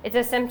 It's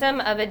a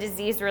symptom of a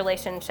diseased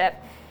relationship,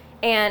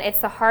 and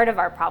it's the heart of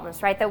our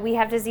problems, right? That we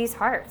have diseased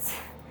hearts.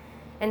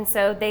 And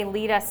so they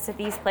lead us to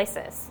these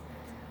places.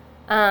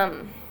 I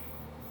think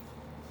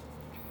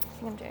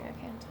I'm doing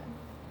okay on time.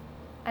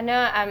 I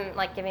know I'm,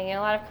 like, giving you a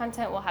lot of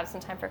content. We'll have some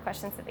time for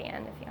questions at the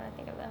end if you want to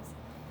think of this.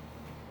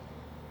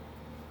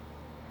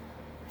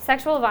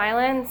 Sexual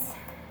violence.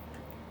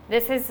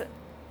 This is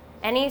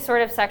any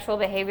sort of sexual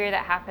behavior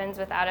that happens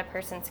without a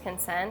person's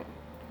consent.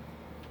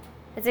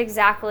 It's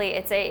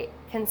a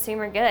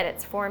consumer good.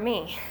 It's for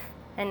me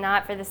and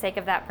not for the sake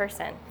of that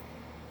person.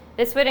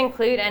 This would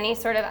include any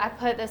sort of, I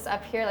put this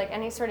up here, like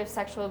any sort of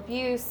sexual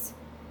abuse,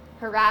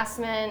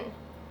 harassment,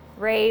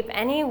 rape,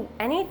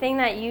 anything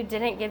that you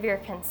didn't give your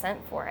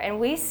consent for. And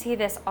we see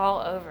this all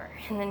over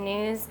in the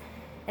news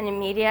and in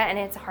media, and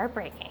it's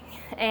heartbreaking.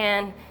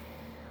 And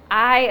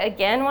I,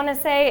 again, want to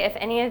say, if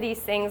any of these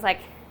things, like,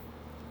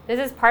 this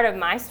is part of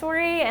my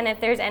story, and if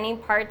there's any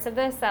parts of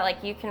this that,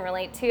 like, you can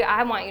relate to,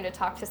 I want you to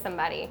talk to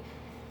somebody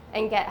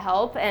and get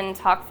help and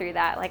talk through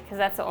that, like, because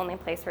that's the only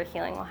place where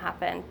healing will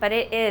happen. But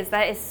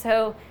that is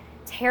so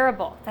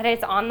terrible that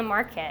it's on the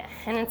market,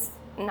 and it's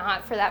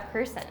not for that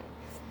person.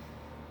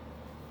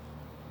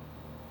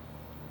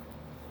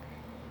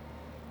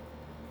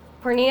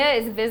 Porneia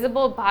is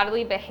visible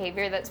bodily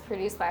behavior that's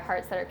produced by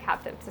hearts that are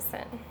captive to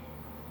sin.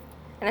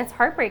 And it's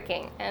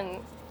heartbreaking, and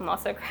I'm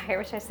also a crier,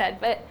 which I said,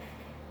 but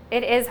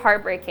it is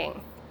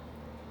heartbreaking.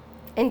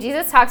 And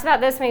Jesus talks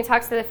about this when he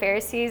talks to the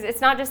Pharisees.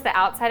 It's not just the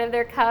outside of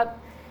their cup,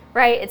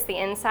 right? It's the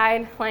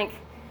inside. Like,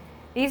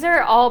 these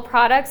are all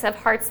products of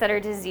hearts that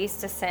are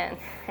diseased to sin.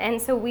 And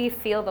so we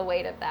feel the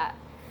weight of that.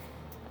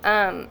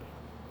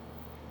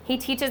 He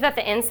teaches that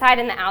the inside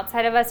and the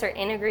outside of us are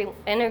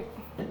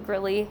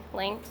integrally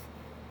linked.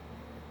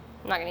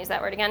 I'm not going to use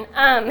that word again.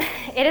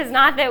 It is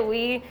not that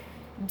we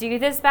do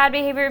this bad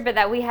behavior, but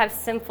that we have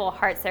sinful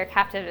hearts that are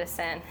captive to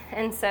sin.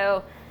 And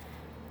so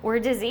we're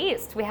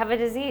diseased. We have a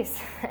disease.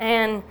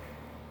 But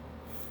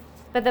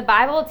the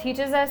Bible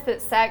teaches us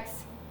that sex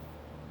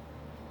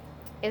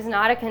is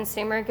not a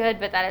consumer good,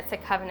 but that it's a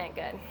covenant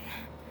good.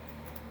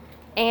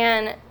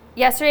 And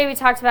yesterday we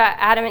talked about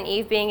Adam and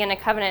Eve being in a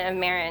covenant of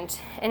marriage.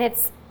 And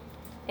it's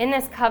in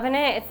this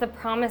covenant, it's the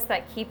promise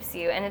that keeps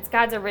you. And it's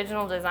God's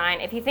original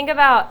design. If you think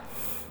about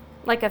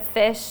like a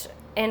fish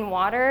in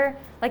water,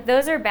 like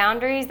those are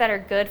boundaries that are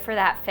good for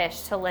that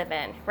fish to live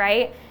in,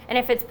 right? And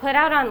if it's put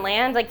out on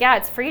land, like, yeah,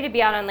 it's free to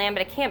be out on land,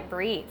 but it can't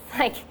breathe.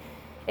 Like,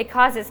 it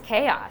causes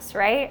chaos,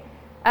 right?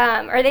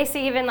 Or they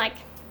see even like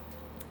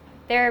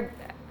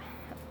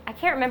I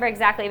can't remember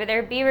exactly, but there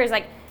are beavers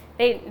like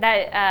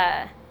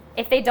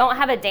if they don't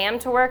have a dam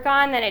to work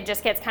on, then it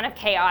just gets kind of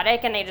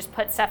chaotic and they just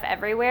put stuff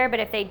everywhere. But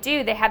if they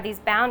do, they have these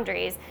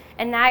boundaries,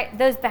 and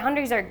those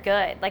boundaries are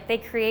good. Like, they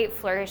create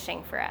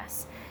flourishing for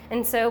us.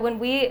 And so when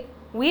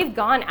we've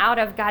gone out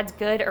of God's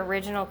good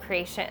original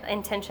creation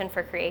intention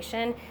for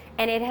creation,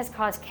 and it has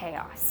caused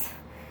chaos.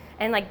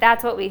 And like,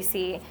 that's what we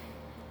see.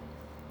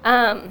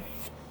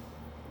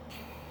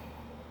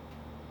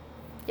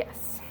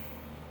 Yes.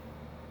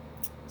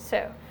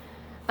 So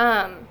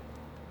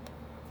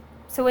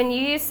when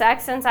you use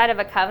sex inside of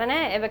a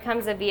covenant, it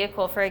becomes a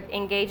vehicle for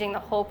engaging the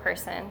whole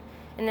person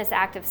in this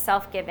act of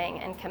self-giving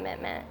and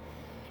commitment.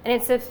 And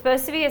it's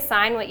supposed to be a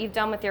sign what you've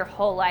done with your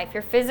whole life.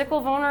 Your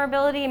physical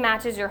vulnerability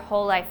matches your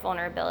whole life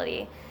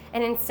vulnerability.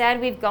 And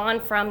instead, we've gone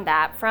from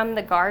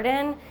the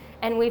garden,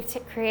 and we've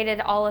created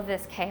all of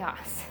this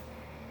chaos.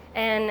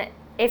 And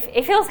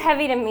it feels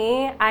heavy to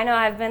me. I know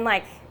I've been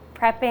like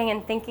prepping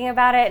and thinking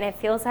about it, and it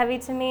feels heavy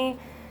to me.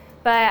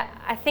 But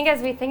I think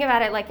as we think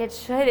about it, like it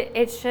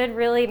should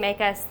really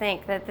make us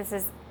think that this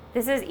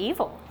is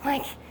evil.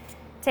 Like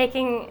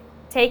taking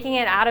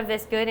it out of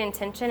this good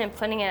intention and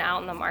putting it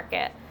out in the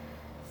market.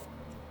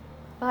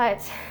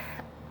 But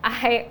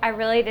I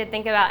really did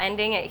think about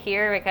ending it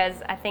here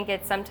because I think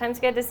it's sometimes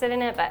good to sit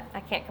in it, but I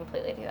can't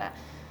completely do that.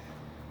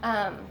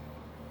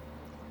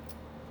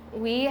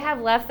 We have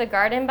left the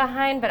garden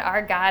behind, but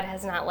our God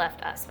has not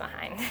left us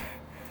behind.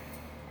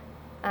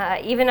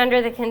 Even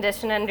under the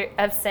condition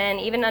of sin,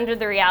 even under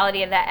the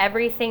reality of that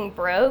everything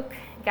broke,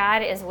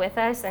 God is with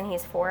us and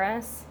he's for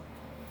us.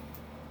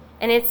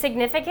 And it's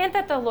significant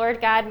that the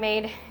Lord God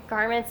made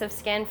garments of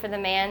skin for the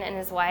man and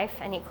his wife,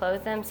 and he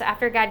clothed them. So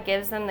after God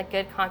gives them the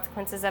good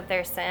consequences of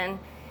their sin,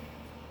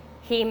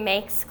 he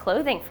makes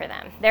clothing for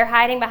them. They're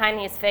hiding behind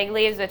these fig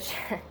leaves, which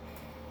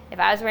if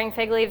I was wearing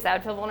fig leaves, that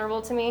would feel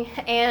vulnerable to me.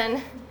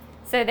 And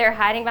so they're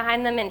hiding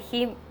behind them, and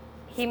he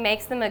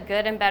makes them a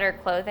good and better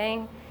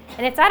clothing.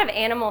 And it's out of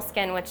animal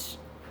skin, which,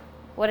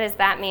 what does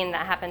that mean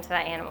that happened to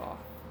that animal?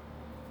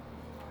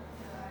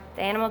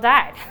 The animal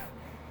died.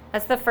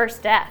 That's the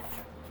first death.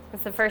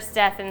 It's the first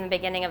death in the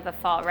beginning of the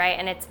fall, right?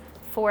 And it's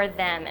for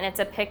them. And it's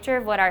a picture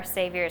of what our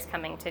Savior is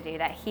coming to do,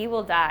 that he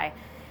will die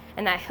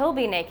and that he'll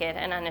be naked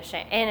and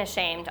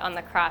unashamed on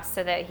the cross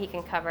so that he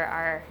can cover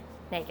our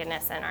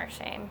nakedness and our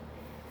shame.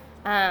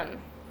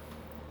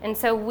 And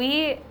so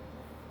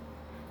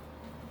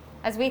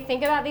as we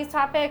think about these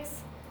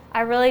topics,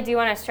 I really do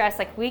want to stress,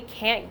 like, we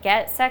can't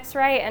get sex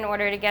right in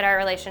order to get our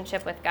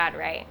relationship with God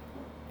right.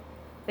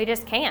 We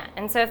just can't.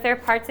 And so if there are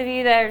parts of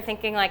you that are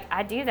thinking, like,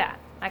 I do that,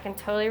 I can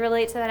totally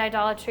relate to that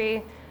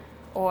idolatry,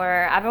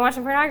 or I've been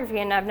watching pornography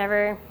and I've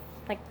never,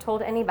 like,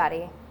 told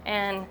anybody.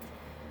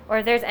 Or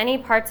if there's any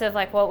parts of,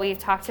 like, what we've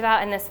talked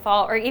about in this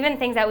fall, or even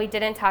things that we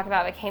didn't talk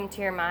about but came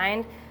to your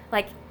mind,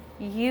 like,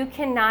 you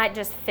cannot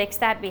just fix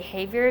that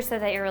behavior so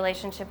that your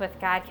relationship with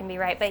God can be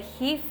right. But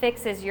he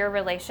fixes your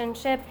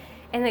relationship.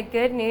 And the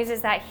good news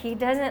is that he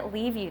doesn't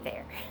leave you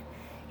there.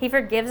 He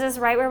forgives us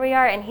right where we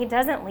are, and he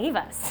doesn't leave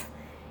us.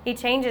 He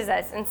changes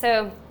us. And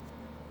so,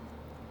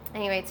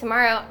 anyway,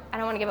 tomorrow, I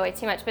don't want to give away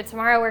too much, but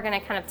tomorrow we're going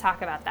to kind of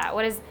talk about that.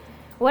 What is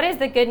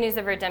the good news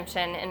of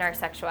redemption in our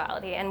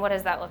sexuality, and what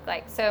does that look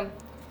like? So,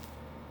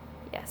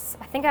 yes,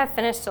 I think I've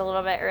finished a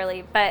little bit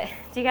early, but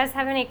do you guys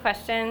have any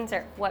questions,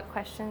 or what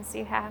questions do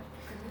you have?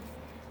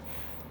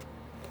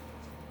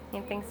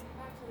 Anything? Back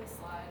to the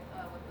slide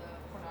with the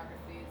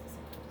pornography, the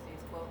symptom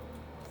disease quote.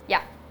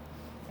 Yeah, I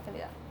can do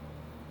that.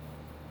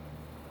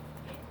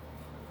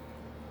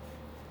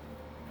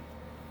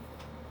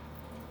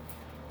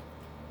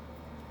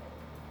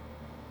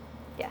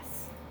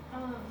 Yes.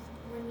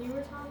 When you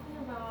were talking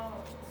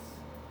about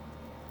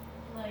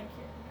like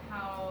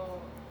how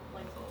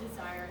like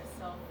desire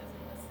itself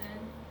isn't a sin,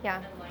 Yeah.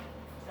 and like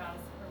God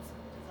is the person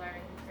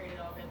desiring who created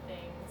all good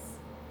things,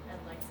 and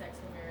like sex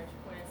and marriage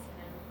point us to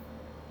Him.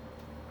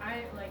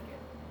 I like,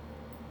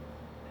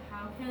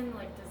 how can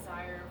like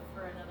desire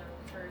for another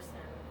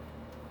person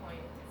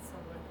point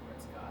someone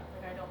towards God?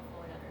 Like, I don't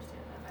fully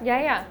understand that. I think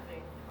Yeah. It's a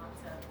big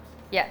concept.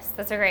 Yes,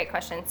 that's a great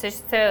question. So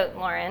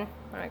Lauren,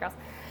 one of my girls.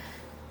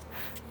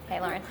 Hey,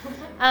 Lauren.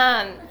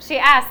 She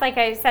asked, like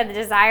I said, the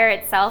desire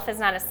itself is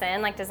not a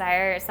sin. Like,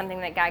 desire is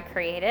something that God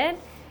created,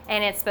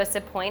 and it's supposed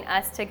to point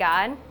us to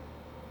God.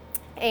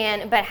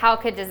 But how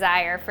could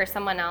desire for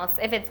someone else,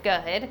 if it's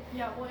good?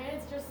 Yeah, well, and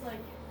it's just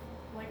like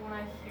when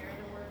I hear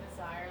the word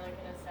desire, like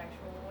in a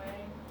sexual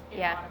way, it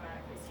Yeah.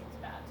 automatically seems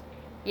bad to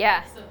me.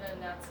 Yeah. So then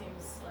that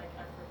seems like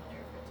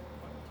unfamiliar for it to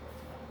point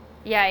towards God.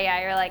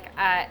 Yeah, you're like,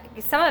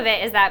 some of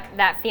it is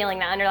that feeling,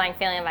 that underlying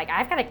feeling of like,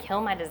 I've got to kill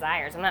my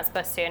desires. I'm not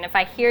supposed to. And if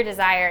I hear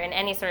desire in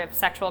any sort of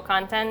sexual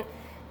content,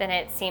 then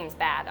it seems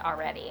bad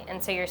already.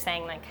 And so you're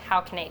saying, like,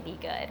 how can it be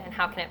good? And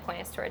how can it point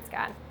us towards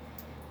God?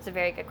 It's a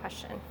very good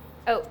question.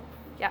 Oh,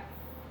 yeah.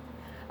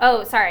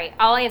 Oh, sorry.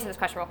 I'll answer this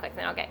question real quick,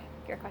 then I'll get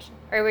your question.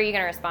 Or were you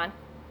going to respond?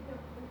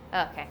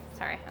 Oh, okay.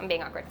 Sorry. I'm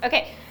being awkward.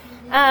 Okay.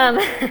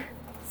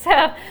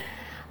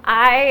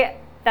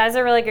 That's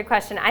a really good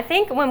question. I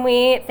think when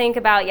we think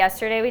about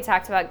yesterday, we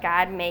talked about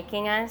God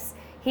making us.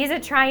 He's a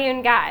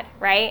triune God,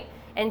 right?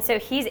 And so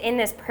he's in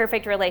this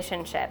perfect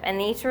relationship,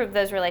 and each of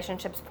those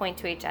relationships point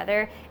to each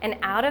other. And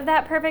out of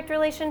that perfect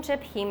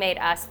relationship, he made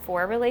us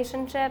for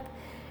relationship.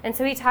 And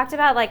so he talked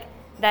about like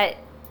that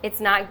it's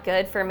not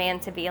good for man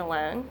to be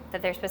alone,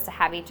 that they're supposed to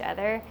have each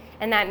other.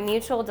 And that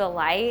mutual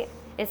delight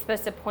is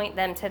supposed to point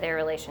them to their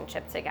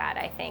relationship to God,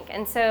 I think.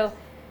 And so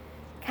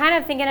kind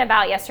of thinking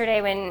about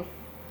yesterday when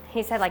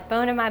he said, like,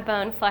 bone of my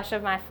bone, flesh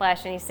of my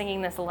flesh, and he's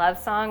singing this love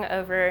song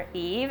over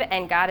Eve,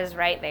 and God is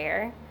right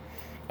there.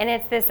 And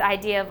it's this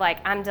idea of, like,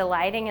 I'm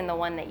delighting in the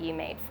one that you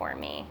made for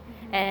me,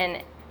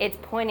 and it's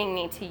pointing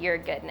me to your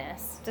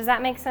goodness. Does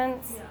that make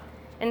sense? Yeah.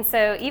 And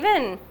so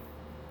even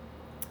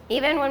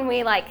when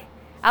we, like,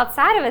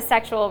 outside of a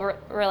sexual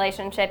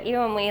relationship, even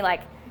when we,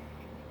 like,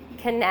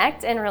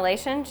 connect in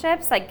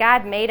relationships, like,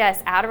 God made us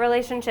out of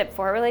relationship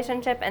for a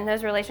relationship, and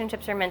those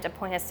relationships are meant to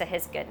point us to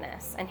his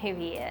goodness and who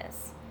he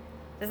is.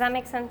 Does that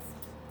make sense?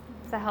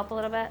 Does that help a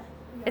little bit?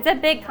 It's a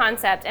big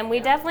concept, and we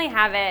definitely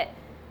have it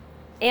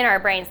in our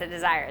brains that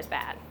desire is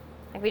bad.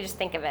 Like, we just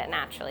think of it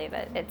naturally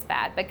that it's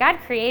bad. But God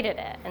created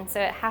it, and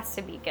so it has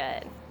to be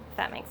good, if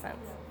that makes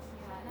sense.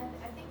 Yeah, and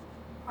I think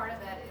part of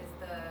that is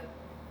the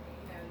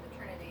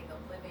Trinity, the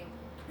living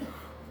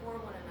for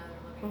one another,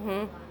 living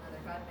with one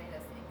another. God made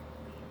us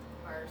incomplete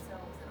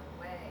ourselves in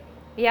a way.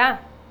 Yeah.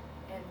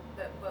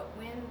 But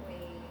when we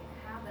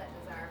have that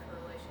desire for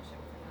a relationship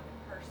with another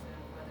person,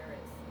 whether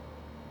it's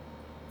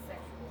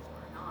sexual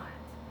or not,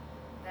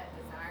 that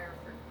desire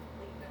for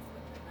completeness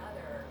with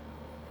another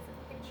is a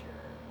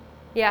picture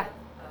Yeah.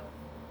 of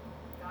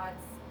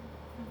God's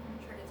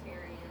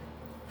Trinitarian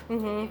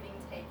giving,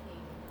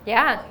 taking.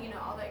 Yeah.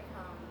 All that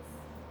comes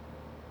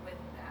with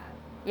that.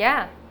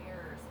 Yeah. It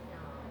mirrors him.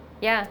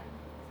 Yeah.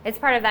 It's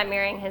part of that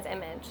mirroring his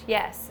image.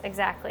 Yes,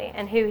 exactly.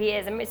 And who he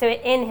is. And so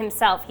in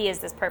himself, he is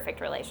this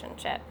perfect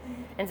relationship.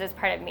 And so it's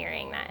part of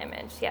mirroring that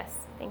image. Yes.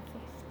 Thank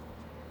you.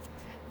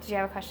 Did you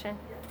have a question?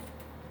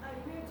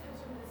 You may have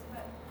touched on this,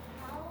 but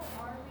how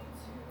are we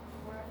to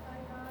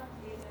glorify God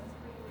in a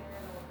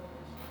premarital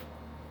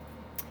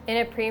relationship? In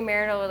a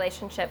premarital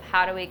relationship,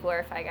 how do we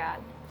glorify God?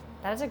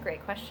 That is a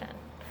great question.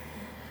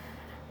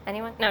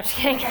 Anyone? No, just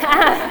kidding.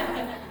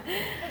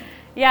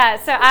 Yeah,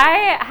 so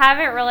I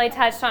haven't really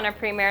touched on a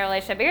premarital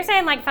relationship. But you're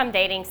saying, like, if I'm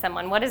dating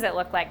someone, what does it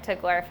look like to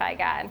glorify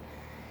God?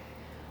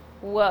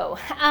 Whoa.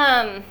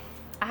 I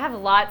have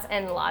lots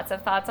and lots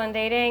of thoughts on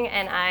dating,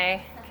 and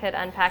I could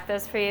unpack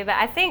those for you. But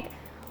I think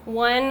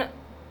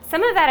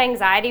some of that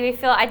anxiety we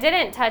feel, I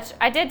did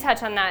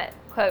touch on that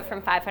quote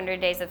from 500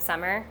 Days of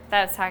Summer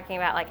that was talking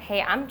about, like,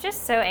 hey, I'm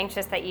just so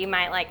anxious that you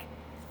might, like,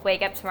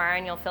 wake up tomorrow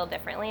and you'll feel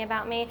differently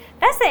about me.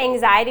 That's the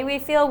anxiety we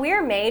feel.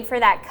 We're made for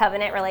that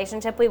covenant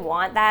relationship. We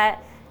want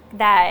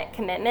that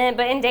commitment,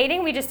 but in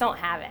dating, we just don't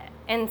have it.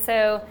 And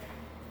so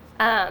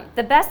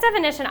the best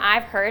definition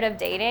I've heard of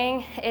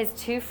dating is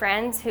two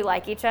friends who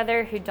like each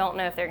other who don't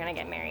know if they're going to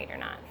get married or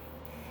not.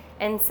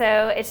 And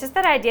so it's just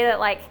that idea that,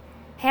 like,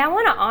 hey, I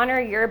want to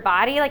honor your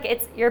body.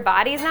 Like, your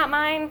body's not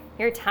mine.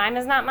 Your time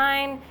is not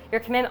mine.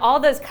 Your commitment, all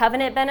those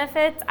covenant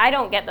benefits, I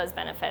don't get those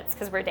benefits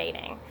because we're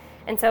dating.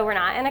 And so we're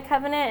not in a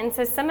covenant. And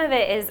so some of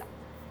it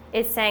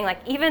is saying, like,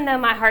 even though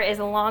my heart is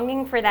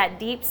longing for that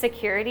deep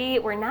security,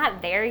 we're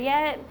not there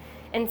yet.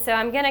 And so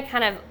I'm going to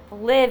kind of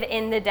live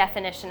in the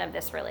definition of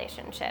this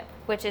relationship,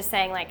 which is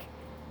saying, like,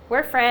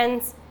 we're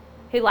friends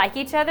who like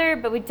each other,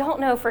 but we don't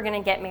know if we're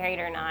going to get married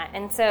or not.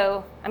 And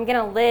so I'm going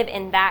to live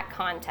in that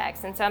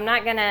context. And so I'm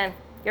not going to,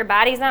 your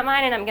body's not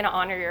mine, and I'm going to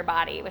honor your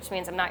body, which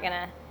means I'm not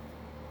going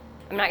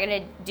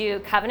to do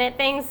covenant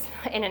things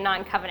in a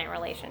non-covenant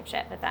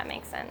relationship, if that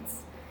makes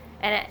sense.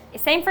 And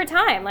same for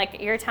time.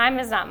 Like, your time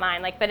is not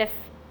mine. Like, but if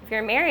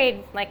you're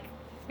married, like,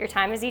 your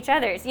time is each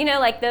other's.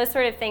 Like, those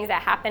sort of things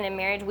that happen in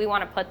marriage, we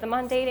want to put them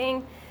on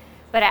dating,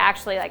 but it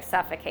actually, like,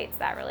 suffocates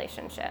that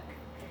relationship.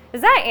 Does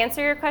that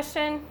answer your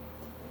question?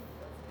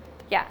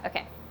 Yeah,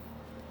 okay.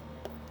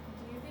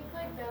 Do you think,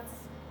 like, that's,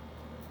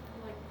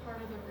 like,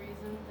 part of the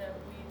reason that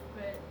we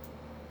put,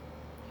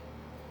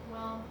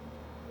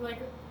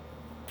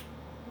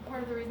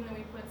 part of the reason that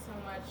we put so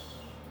much,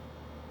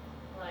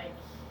 like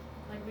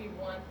we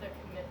want the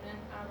commitment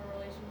out of a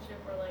relationship,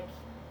 or, like,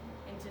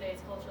 in today's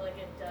culture, like,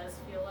 it does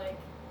feel like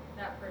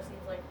that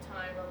person's, like,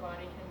 time or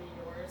body can be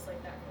yours,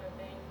 like, that kind of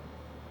thing,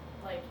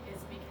 like,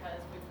 is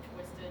because we've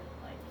twisted,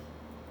 like,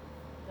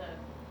 the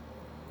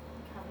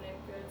covenant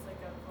goods, like,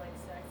 of, like,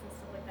 sex and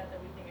stuff like that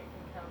we think it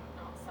can come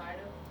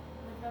outside of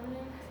the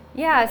covenant.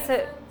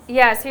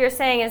 So you're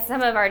saying is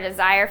some of our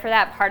desire for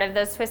that, part of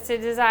those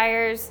twisted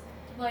desires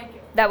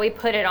Like, That we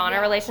put it on a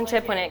Yeah,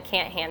 relationship like when it- it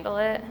can't handle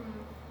it.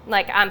 mhm.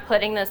 Like, I'm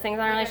putting those things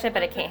on a Like, relationship,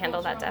 but it the can't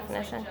handle that culture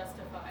almost, definition. Like,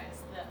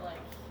 justifies that, like,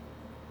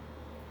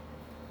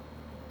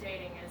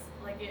 dating is,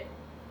 like, it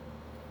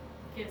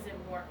gives it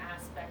more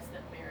aspects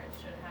that marriage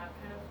should have,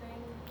 kind of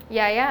thing.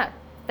 Yeah.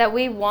 That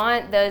we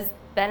want those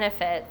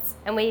benefits,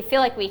 and we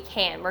feel like we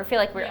can. We feel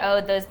like we're Yeah.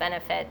 owed those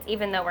benefits,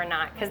 even though we're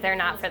not, because Like, they're it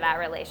not feels for that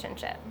good.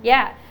 relationship.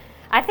 Yeah.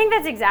 I think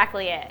that's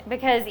exactly it.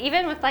 Because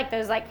even with like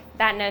those, like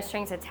that no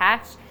strings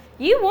attached,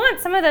 you want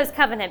some of those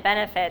covenant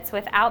benefits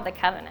without the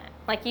covenant.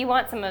 Like you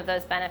want some of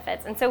those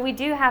benefits. And so we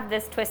do have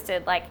this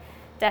twisted like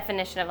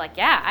definition of like,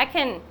 yeah, I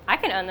can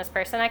own this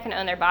person, I can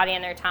own their body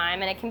and their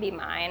time, and it can be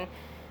mine.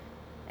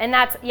 And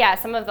that's, yeah,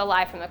 some of the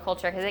lie from the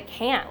culture, because it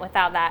can't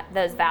without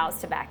those vows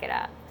to back it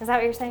up. Is that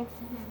what you're saying?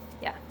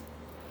 Yeah.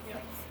 Yeah.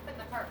 Put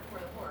the cart before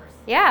the horse.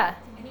 Yeah.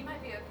 And you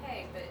might be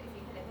okay, but if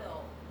you hit a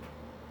hill.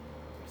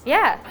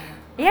 Yeah.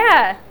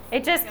 Yeah.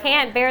 It just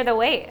can't bear the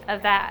weight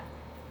of that.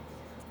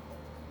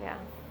 Yeah.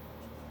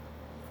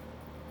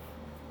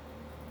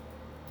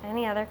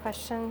 Any other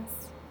questions?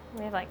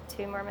 We have like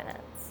 2 more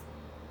minutes.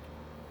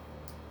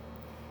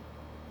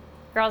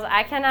 Girls,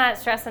 I cannot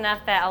stress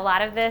enough that a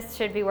lot of this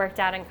should be worked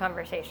out in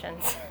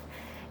conversations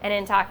and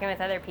in talking with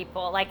other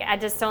people. Like, I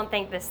just don't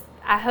think this,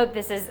 I hope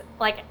this is,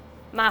 like,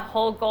 my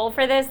whole goal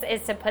for this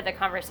is to put the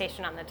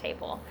conversation on the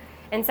table.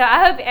 And so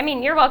I hope, I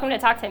mean, you're welcome to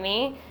talk to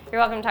me. You're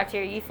welcome to talk to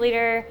your youth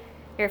leader,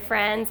 your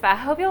friends, but I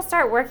hope you'll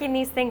start working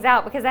these things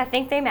out because I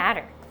think they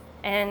matter.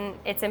 And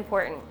it's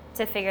important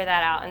to figure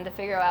that out and to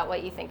figure out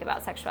what you think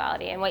about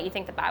sexuality and what you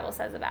think the Bible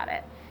says about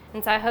it.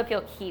 And so I hope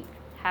you'll keep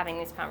having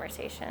these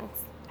conversations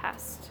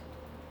past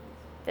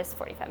this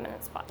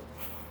 45-minute spot.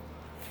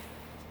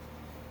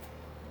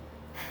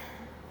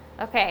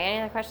 Okay, any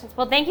other questions?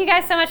 Well, thank you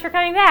guys so much for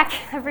coming back.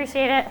 I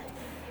appreciate it.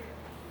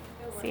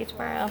 See you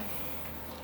tomorrow.